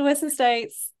after Western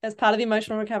States, as part of the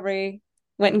emotional recovery,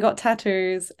 went and got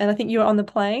tattoos, and I think you were on the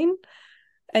plane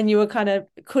and you were kind of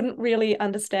couldn't really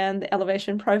understand the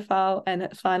elevation profile, and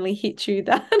it finally hit you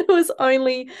that it was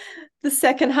only the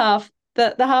second half,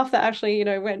 the half that actually, you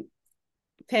know, went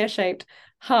pear-shaped,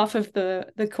 half of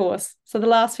the course. So the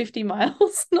last 50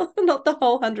 miles, not the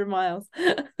whole 100 miles.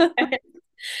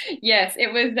 Yes,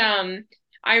 it was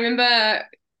I remember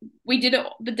we did it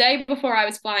the day before I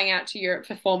was flying out to Europe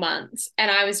for 4 months. And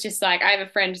I was just like, I have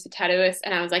a friend who's a tattooist.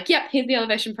 And I was like, yep, here's the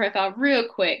elevation profile real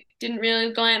quick. Didn't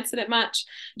really glance at it much.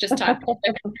 Just typed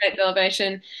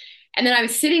elevation. And then I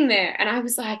was sitting there and I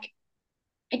was like,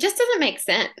 it just doesn't make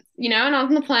sense, you know? And I was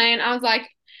on the plane. I was like,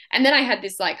 and then I had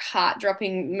this like heart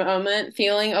dropping moment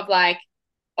feeling of like,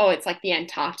 oh, it's like the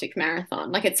Antarctic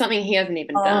marathon. Like it's something he hasn't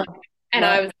even done. And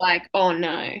I was like, oh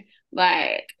no.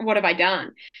 Like, what have I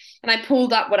done? And I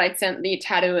pulled up what I'd sent the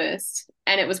tattooist,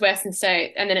 and it was Western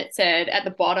States. And then it said at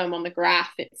the bottom on the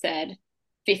graph, it said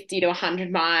 50 to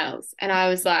 100 miles. And I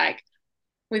was like,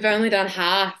 we've only done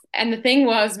half. And the thing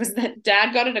was that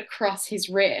Dad got it across his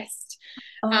wrist.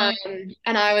 Oh.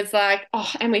 And I was like,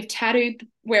 oh, and we've tattooed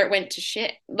where it went to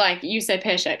shit. Like you say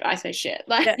pear shaped, I say shit.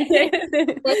 Like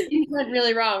it went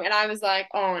really wrong. And I was like,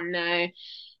 oh no.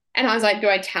 And I was like, do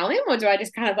I tell him or do I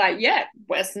just kind of like, yeah,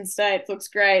 Western States looks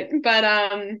great. But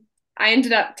I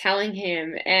ended up telling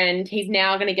him, and he's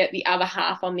now going to get the other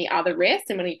half on the other wrist.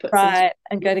 And when he puts right,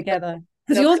 and go together.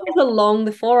 Because yours is along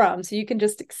the forearm, so you can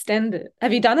just extend it.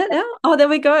 Have you done it now? Oh, there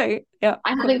we go. Yeah.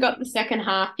 I haven't got the second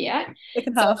half yet.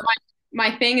 Second half. So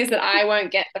my thing is that I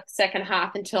won't get the second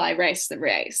half until I race the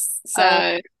race.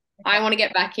 So I want to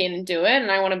get back in and do it,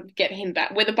 and I want to get him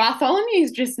back. With the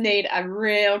Bartholomews, just need a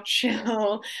real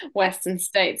chill Western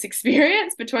States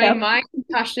experience between my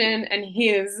concussion and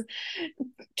his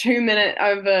 2 minute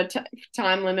over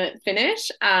time limit finish.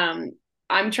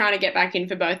 I'm trying to get back in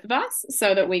for both of us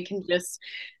so that we can just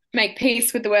make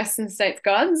peace with the Western States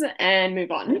gods and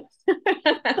move on.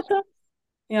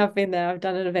 Yeah, I've been there. I've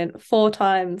done an event 4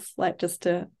 times, like just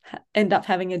to end up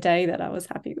having a day that I was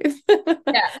happy with.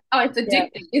 Yeah. Oh, it's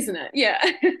addicting, isn't it? Yeah.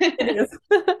 It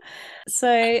is.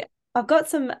 So I've got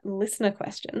some listener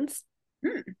questions.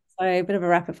 So a bit of a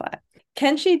rapid fire.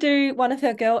 Can she do one of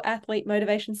her girl athlete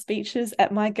motivation speeches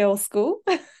at my girls' school?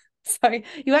 So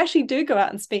you actually do go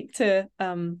out and speak to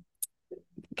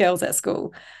girls at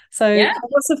school. So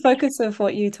what's the focus of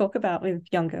what you talk about with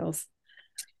young girls?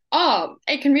 Oh,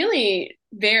 it can really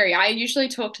vary. I usually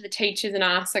talk to the teachers and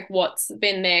ask like what's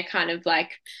been their kind of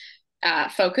like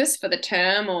focus for the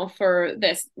term or for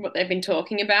this what they've been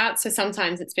talking about. So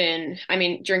sometimes it's been, I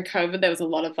mean, during COVID there was a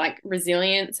lot of like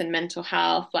resilience and mental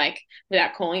health, like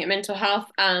without calling it mental health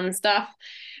stuff.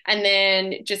 And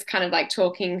then just kind of like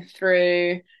talking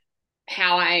through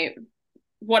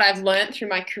what I've learned through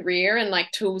my career and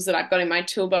like tools that I've got in my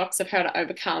toolbox of how to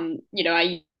overcome,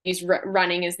 I use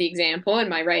running as the example in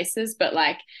my races, but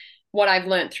like what I've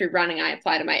learned through running, I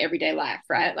apply to my everyday life,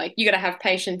 right? Like you got to have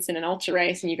patience in an ultra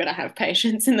race and you got to have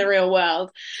patience in the real world.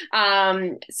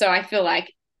 So I feel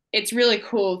like it's really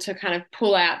cool to kind of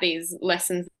pull out these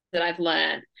lessons that I've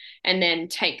learned and then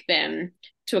take them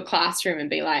to a classroom and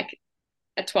be like,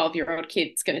 a 12-year-old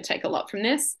kid's going to take a lot from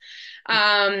this.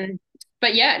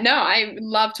 But yeah, no, I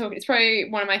love talking. It's probably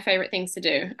one of my favorite things to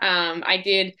do.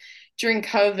 During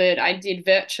COVID, I did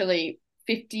virtually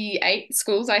 58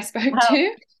 schools I spoke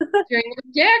to.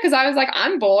 Because I was like,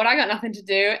 I'm bored. I got nothing to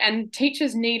do. And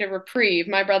teachers need a reprieve.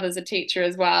 My brother's a teacher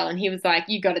as well. And he was like,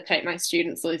 you got to take my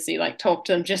students, Lucy, like talk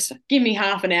to them. Just give me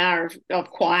half an hour of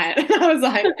quiet. And I was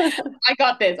like, I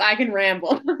got this. I can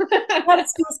ramble. How did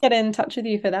schools get in touch with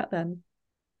you for that then?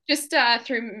 Just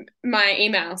through my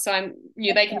email. So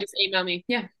they can just email me.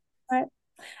 Yeah. Right.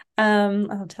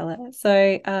 I'll tell it.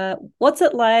 So what's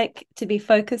it like to be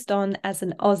focused on as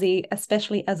an Aussie,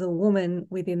 especially as a woman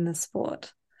within the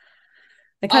sport?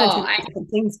 They kind of do different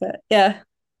things, but yeah.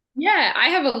 Yeah, I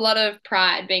have a lot of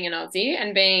pride being an Aussie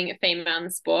and being a female in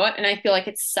the sport. And I feel like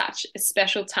it's such a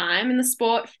special time in the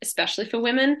sport, especially for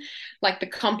women. Like the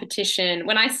competition,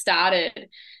 when I started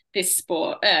this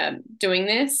sport, doing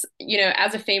this,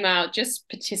 as a female, just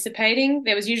participating,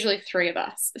 there was usually 3 of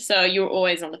us. So you were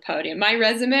always on the podium. My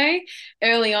resume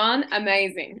early on,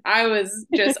 amazing. I was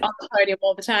just on the podium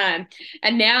all the time.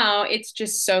 And now it's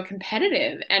just so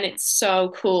competitive and it's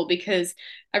so cool because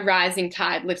a rising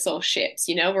tide lifts all ships.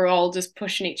 We're all just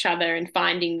pushing each other and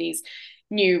finding these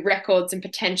new records and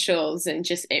potentials, and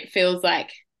just it feels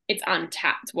like it's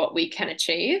untapped what we can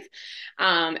achieve.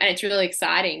 And it's really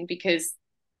exciting because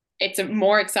it's a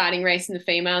more exciting race in the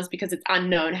females because it's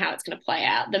unknown how it's going to play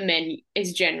out. The men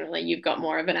is generally, you've got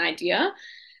more of an idea.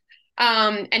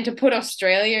 And to put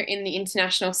Australia in the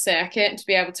international circuit, to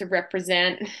be able to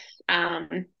represent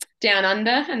down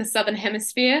under and the Southern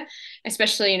Hemisphere,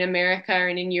 especially in America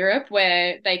and in Europe,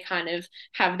 where they kind of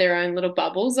have their own little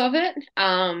bubbles of it.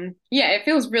 It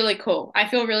feels really cool. I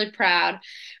feel really proud.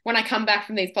 When I come back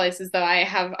from these places, though,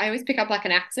 I always pick up like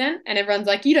an accent and everyone's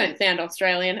like, you don't sound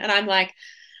Australian. And I'm like,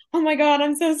 oh my God,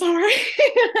 I'm so sorry.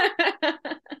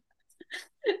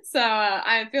 So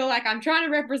I feel like I'm trying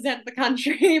to represent the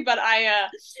country, but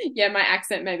my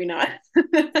accent maybe not.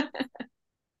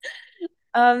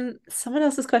 Someone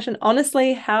else's question.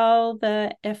 Honestly, how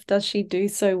the F does she do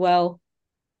so well?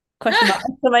 Question mark,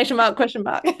 exclamation mark, question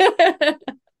mark.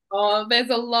 Oh, there's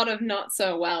a lot of not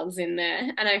so wells in there.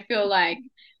 And I feel like,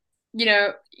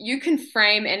 you can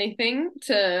frame anything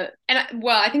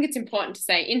I think it's important to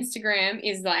say Instagram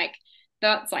is like,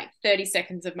 that's like 30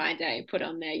 seconds of my day put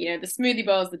on there, the smoothie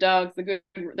bowls, the dogs,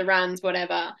 the runs,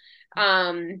 whatever.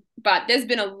 But there's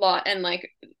been a lot. And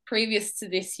like previous to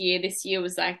this year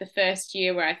was like the first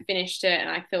year where I finished it and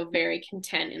I feel very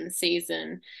content in the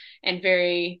season and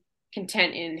very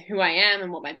content in who I am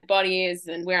and what my body is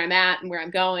and where I'm at and where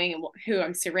I'm going and who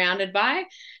I'm surrounded by,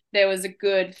 there was a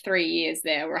good 3 years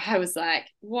there where I was like,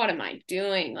 what am I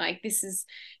doing? Like,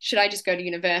 should I just go to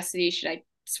university? Should I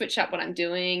switch up what I'm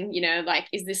doing? Like,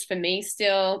 is this for me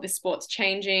still? This sport's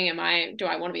changing. Do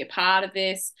I want to be a part of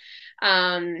this?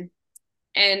 And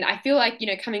I feel like,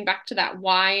 coming back to that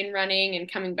why in running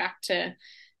and coming back to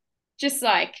just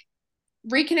like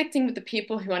reconnecting with the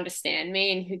people who understand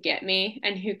me and who get me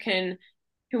and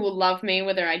who will love me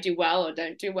whether I do well or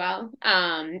don't do well.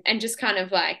 And just kind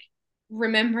of like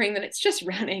remembering that it's just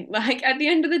running. Like, at the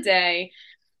end of the day,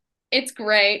 it's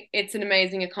great. It's an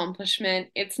amazing accomplishment.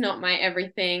 It's not my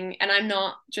everything. And I'm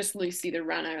not just Lucy the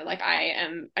runner. Like, I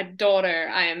am a daughter.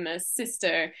 I am a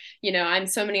sister. I'm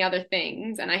so many other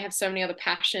things, and I have so many other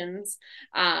passions.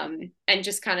 And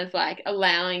just kind of like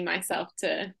allowing myself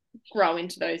to grow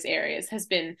into those areas has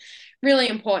been really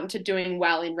important to doing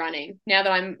well in running. Now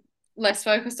that I'm less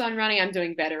focused on running, I'm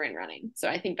doing better in running. So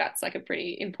I think that's like a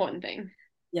pretty important thing.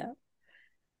 Yeah.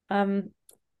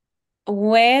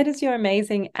 Where does your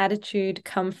amazing attitude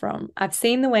come from? I've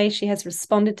seen the way she has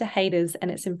responded to haters, and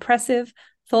it's impressive,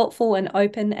 thoughtful, and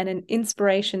open, and an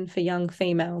inspiration for young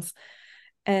females.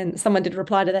 And someone did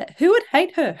reply to that. Who would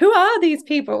hate her? Who are these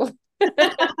people?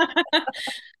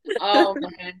 Oh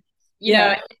man.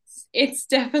 It's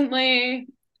definitely,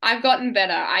 I've gotten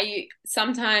better. I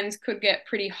sometimes could get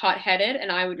pretty hot-headed, and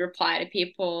I would reply to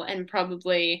people and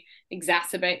probably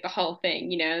exacerbate the whole thing.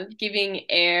 Giving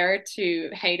air to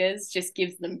haters just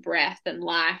gives them breath and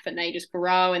life, and they just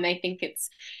grow, and they think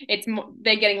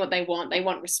they're getting what they want. They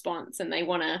want response, and they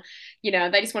want to,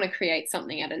 they just want to create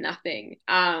something out of nothing.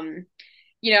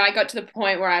 I got to the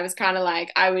point where I was kind of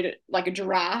like, I would like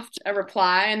draft a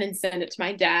reply and then send it to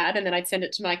my dad, and then I'd send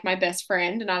it to like my best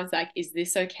friend, and I was like, is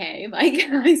this okay? Like,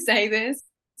 can I say this?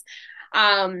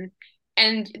 And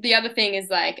the other thing is,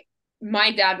 like,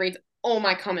 my dad reads all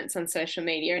my comments on social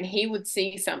media, and he would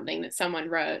see something that someone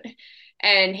wrote,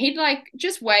 and he'd like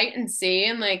just wait and see,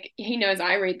 and like he knows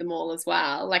I read them all as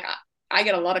well. Like, I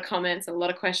get a lot of comments, a lot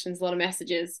of questions, a lot of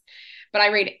messages, but I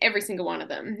read every single one of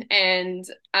them. And,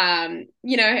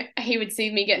 he would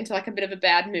see me get into like a bit of a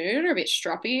bad mood or a bit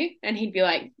stroppy, and he'd be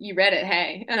like, you read it,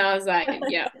 hey? And I was like,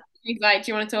 yeah. He's like,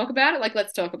 do you want to talk about it? Like,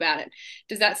 let's talk about it.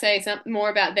 Does that say something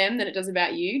more about them than it does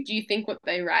about you? Do you think what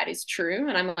they write is true?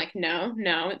 And I'm like, no,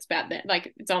 it's about them.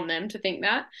 Like, it's on them to think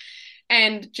that.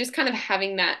 And just kind of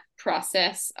having that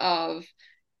process of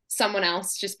someone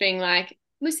else just being like,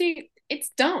 Lucy, it's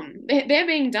dumb. They're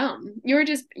being dumb. You're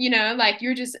just,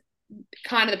 you're just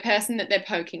kind of the person that they're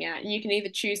poking at, and you can either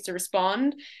choose to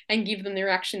respond and give them the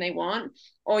reaction they want,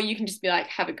 or you can just be like,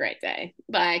 have a great day.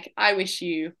 Like, I wish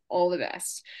you all the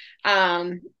best.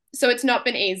 So it's not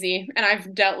been easy, and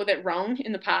I've dealt with it wrong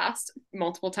in the past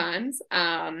multiple times.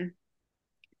 But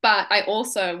I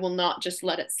also will not just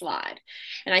let it slide.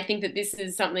 And I think that this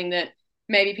is something that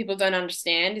maybe people don't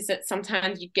understand, is that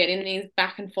sometimes you get in these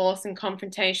back and forth and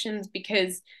confrontations,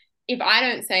 because if I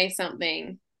don't say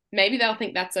something, maybe they'll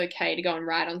think that's okay to go and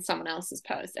write on someone else's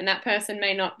post. And that person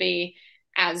may not be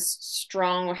as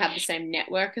strong or have the same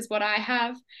network as what I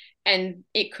have, and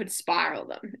it could spiral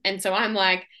them. And so I'm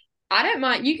like, I don't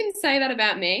mind. You can say that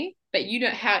about me, but you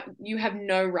have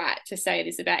no right to say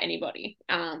this about anybody.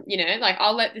 Like,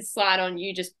 I'll let this slide on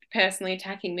you just personally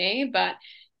attacking me, but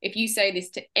if you say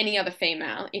this to any other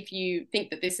female, if you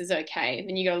think that this is okay,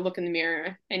 then you got to look in the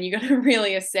mirror and you got to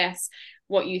really assess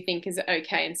what you think is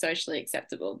okay and socially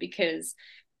acceptable, because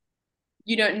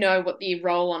you don't know what the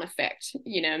roll-on effect,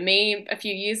 me a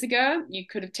few years ago, it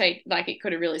could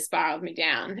have really spiraled me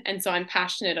down. And so I'm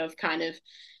passionate of kind of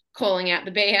calling out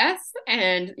the BS,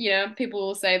 and people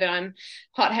will say that I'm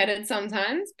hot-headed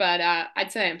sometimes, but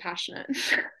I'd say I'm passionate.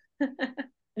 But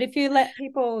if you let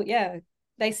people,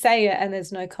 they say it and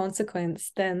there's no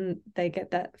consequence, then they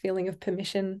get that feeling of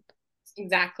permission.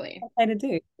 Exactly. Okay to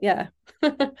do. Yeah.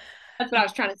 That's what I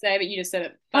was trying to say, but you just said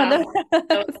it fast.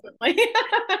 Oh,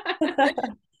 no.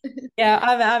 Yeah,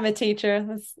 I'm a teacher.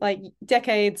 It's like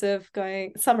decades of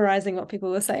summarizing what people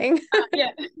were saying.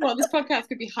 Yeah. Well, this podcast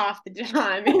could be half the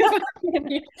time. Wouldn't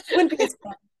be as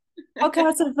fun.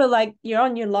 Podcasts are for like you're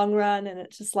on your long run, and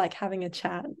it's just like having a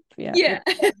chat. Yeah.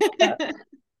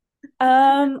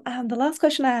 The last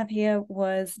question I have here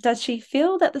was, does she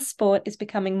feel that the sport is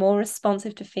becoming more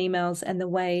responsive to females and the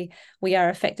way we are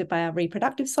affected by our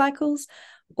reproductive cycles,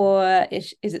 or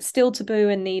is it still taboo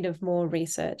in need of more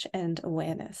research and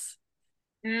awareness?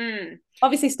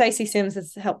 Obviously, Stacey Sims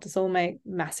has helped us all make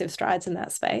massive strides in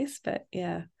that space, but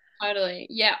yeah. Totally.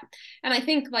 Yeah. And I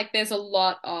think like there's a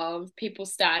lot of people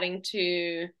starting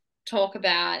to talk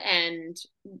about and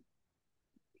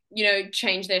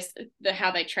change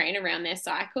how they train around their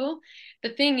cycle. The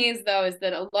thing is, though, is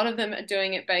that a lot of them are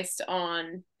doing it based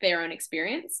on their own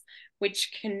experience,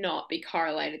 which cannot be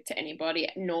correlated to anybody,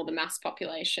 nor the mass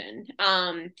population.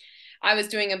 I was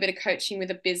doing a bit of coaching with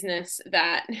a business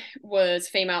that was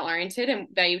female oriented, and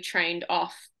they trained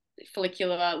off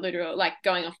follicular luteal, like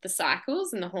going off the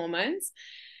cycles and the hormones.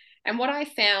 And what I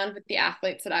found with the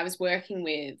athletes that I was working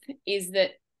with is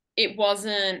that it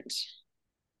wasn't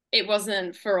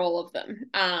for all of them.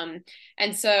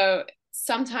 And so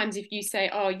sometimes if you say,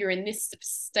 oh, you're in this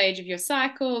stage of your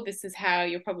cycle, this is how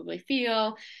you'll probably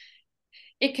feel,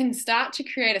 it can start to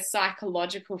create a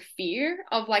psychological fear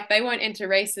of like, they won't enter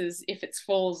races if it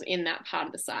falls in that part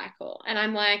of the cycle. And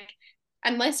I'm like,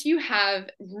 unless you have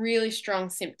really strong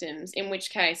symptoms, in which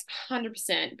case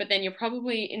 100%, but then you're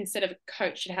probably, instead of a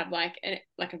coach, should have like a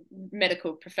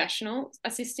medical professional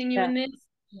assisting you in this.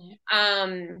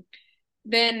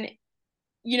 Then,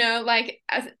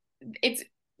 as it's,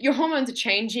 your hormones are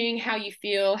changing, how you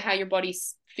feel, how your body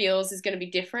feels is going to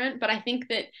be different. But I think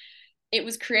that it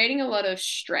was creating a lot of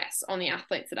stress on the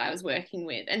athletes that I was working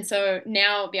with. And so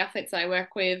now the athletes I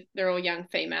work with, they're all young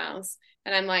females.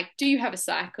 And I'm like, do you have a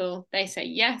cycle? They say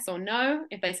yes or no.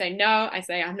 If they say no, I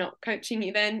say, I'm not coaching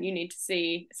you then. You need to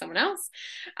see someone else.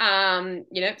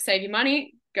 Save your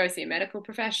money, go see a medical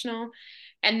professional.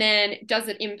 And then, does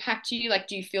it impact you? Like,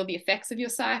 do you feel the effects of your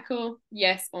cycle?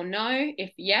 Yes or no?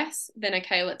 If yes, then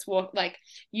okay, let's walk. Like,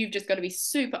 you've just got to be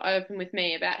super open with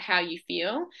me about how you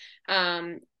feel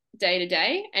day to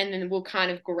day. And then we'll kind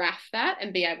of graph that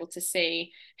and be able to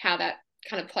see how that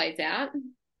kind of plays out.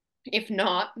 If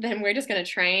not, then we're just going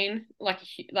to train like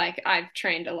I've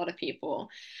trained a lot of people.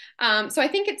 So I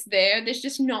think it's there. There's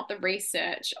just not the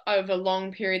research over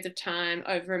long periods of time,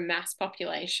 over a mass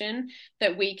population,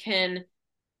 that we can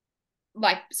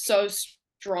like so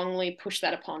strongly push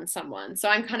that upon someone. So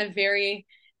I'm kind of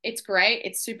it's great.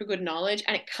 It's super good knowledge,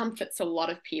 and it comforts a lot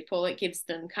of people. It gives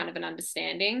them kind of an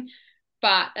understanding.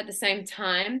 But at the same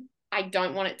time, I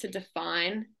don't want it to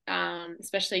define,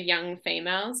 especially young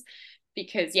females,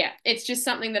 because it's just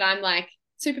something that I'm like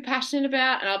super passionate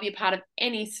about, and I'll be a part of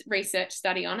any research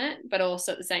study on it. But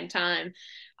also at the same time,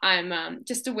 I'm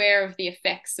just aware of the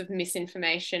effects of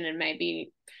misinformation and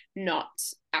maybe not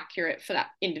accurate for that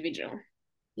individual.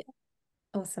 Yeah,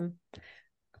 awesome,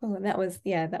 cool. And that was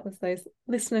those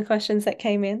listener questions that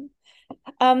came in.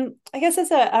 I guess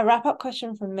as a wrap-up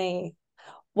question from me,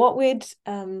 what would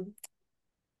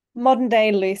modern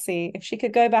day Lucy, if she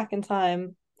could go back in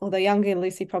time, although younger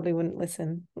Lucy probably wouldn't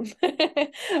listen,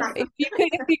 if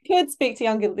you could speak to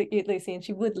younger Lucy and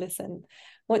she would listen,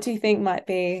 what do you think might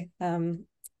be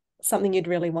something you'd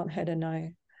really want her to know?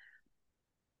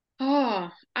 Oh,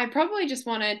 I probably just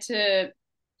wanted to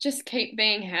just keep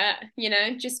being her,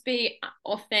 just be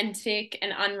authentic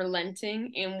and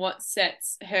unrelenting in what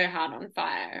sets her heart on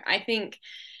fire. I think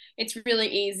it's really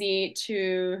easy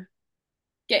to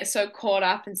get so caught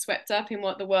up and swept up in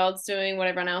what the world's doing, what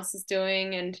everyone else is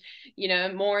doing, and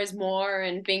more is more,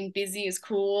 and being busy is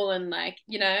cool, and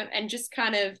and just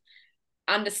kind of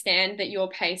understand that your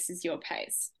pace is your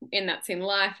pace, and that's in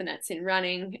life and that's in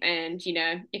running. And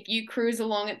if you cruise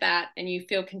along at that and you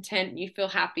feel content and you feel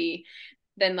happy,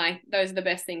 then those are the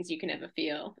best things you can ever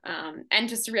feel. And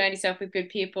just surround yourself with good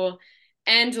people,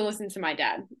 and to listen to my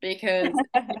dad, because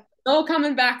all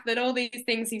coming back that all these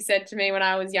things he said to me when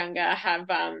I was younger have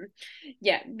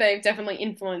they've definitely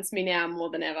influenced me now more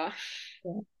than ever.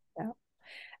 Yeah.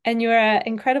 And your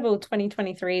incredible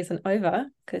 2023 isn't over,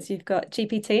 because you've got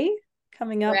GPT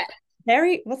coming up.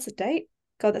 What's the date?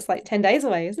 God, that's like 10 days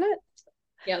away, isn't it?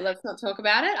 Yeah, let's not talk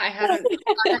about it.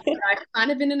 I've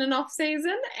kind of been in an off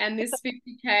season, and this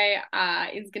 50K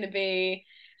is going to be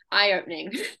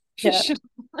eye-opening. Yeah.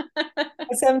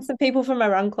 Some people from my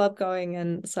run club going,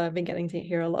 and so I've been getting to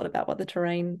hear a lot about what the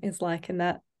terrain is like in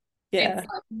that. Yeah, it's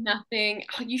like nothing.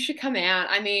 Oh, you should come out.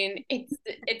 I mean,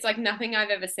 it's like nothing I've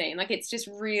ever seen. Like, it's just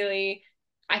really,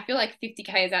 I feel like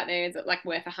 50Ks out there is like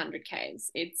worth 100Ks.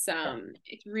 It's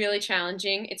really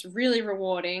challenging. It's really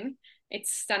rewarding.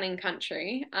 It's stunning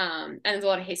country, and there's a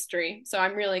lot of history. So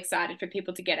I'm really excited for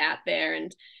people to get out there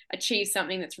and achieve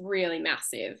something that's really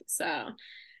massive. So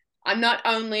I'm not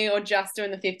only or just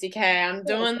doing the 50K, I'm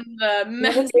doing the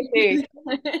massive.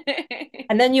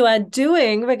 And then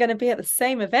we're going to be at the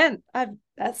same event.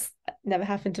 That's never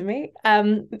happened to me.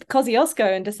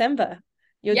 Kosciuszko in December.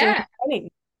 You're doing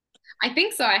 20. I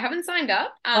think so. I haven't signed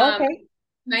up. Okay.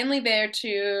 Mainly there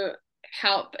to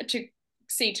help to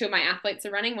see two of my athletes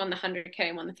are running, one the 100K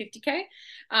and one the 50K.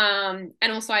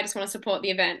 And also I just want to support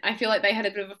the event. I feel like they had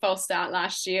a bit of a false start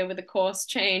last year with the course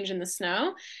change and the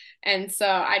snow. And so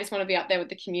I just want to be up there with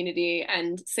the community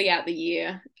and see out the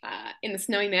year in the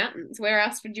snowy mountains. Where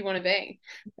else would you want to be?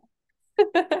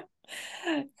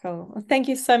 Cool. Well, thank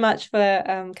you so much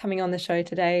for coming on the show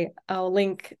today. I'll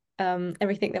link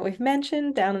everything that we've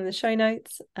mentioned down in the show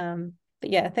notes. But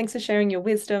yeah, thanks for sharing your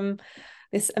wisdom,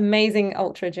 this amazing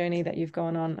ultra journey that you've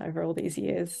gone on over all these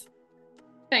years.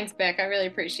 Thanks, Beck. I really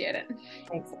appreciate it.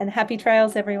 Thanks. And happy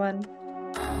trails, everyone.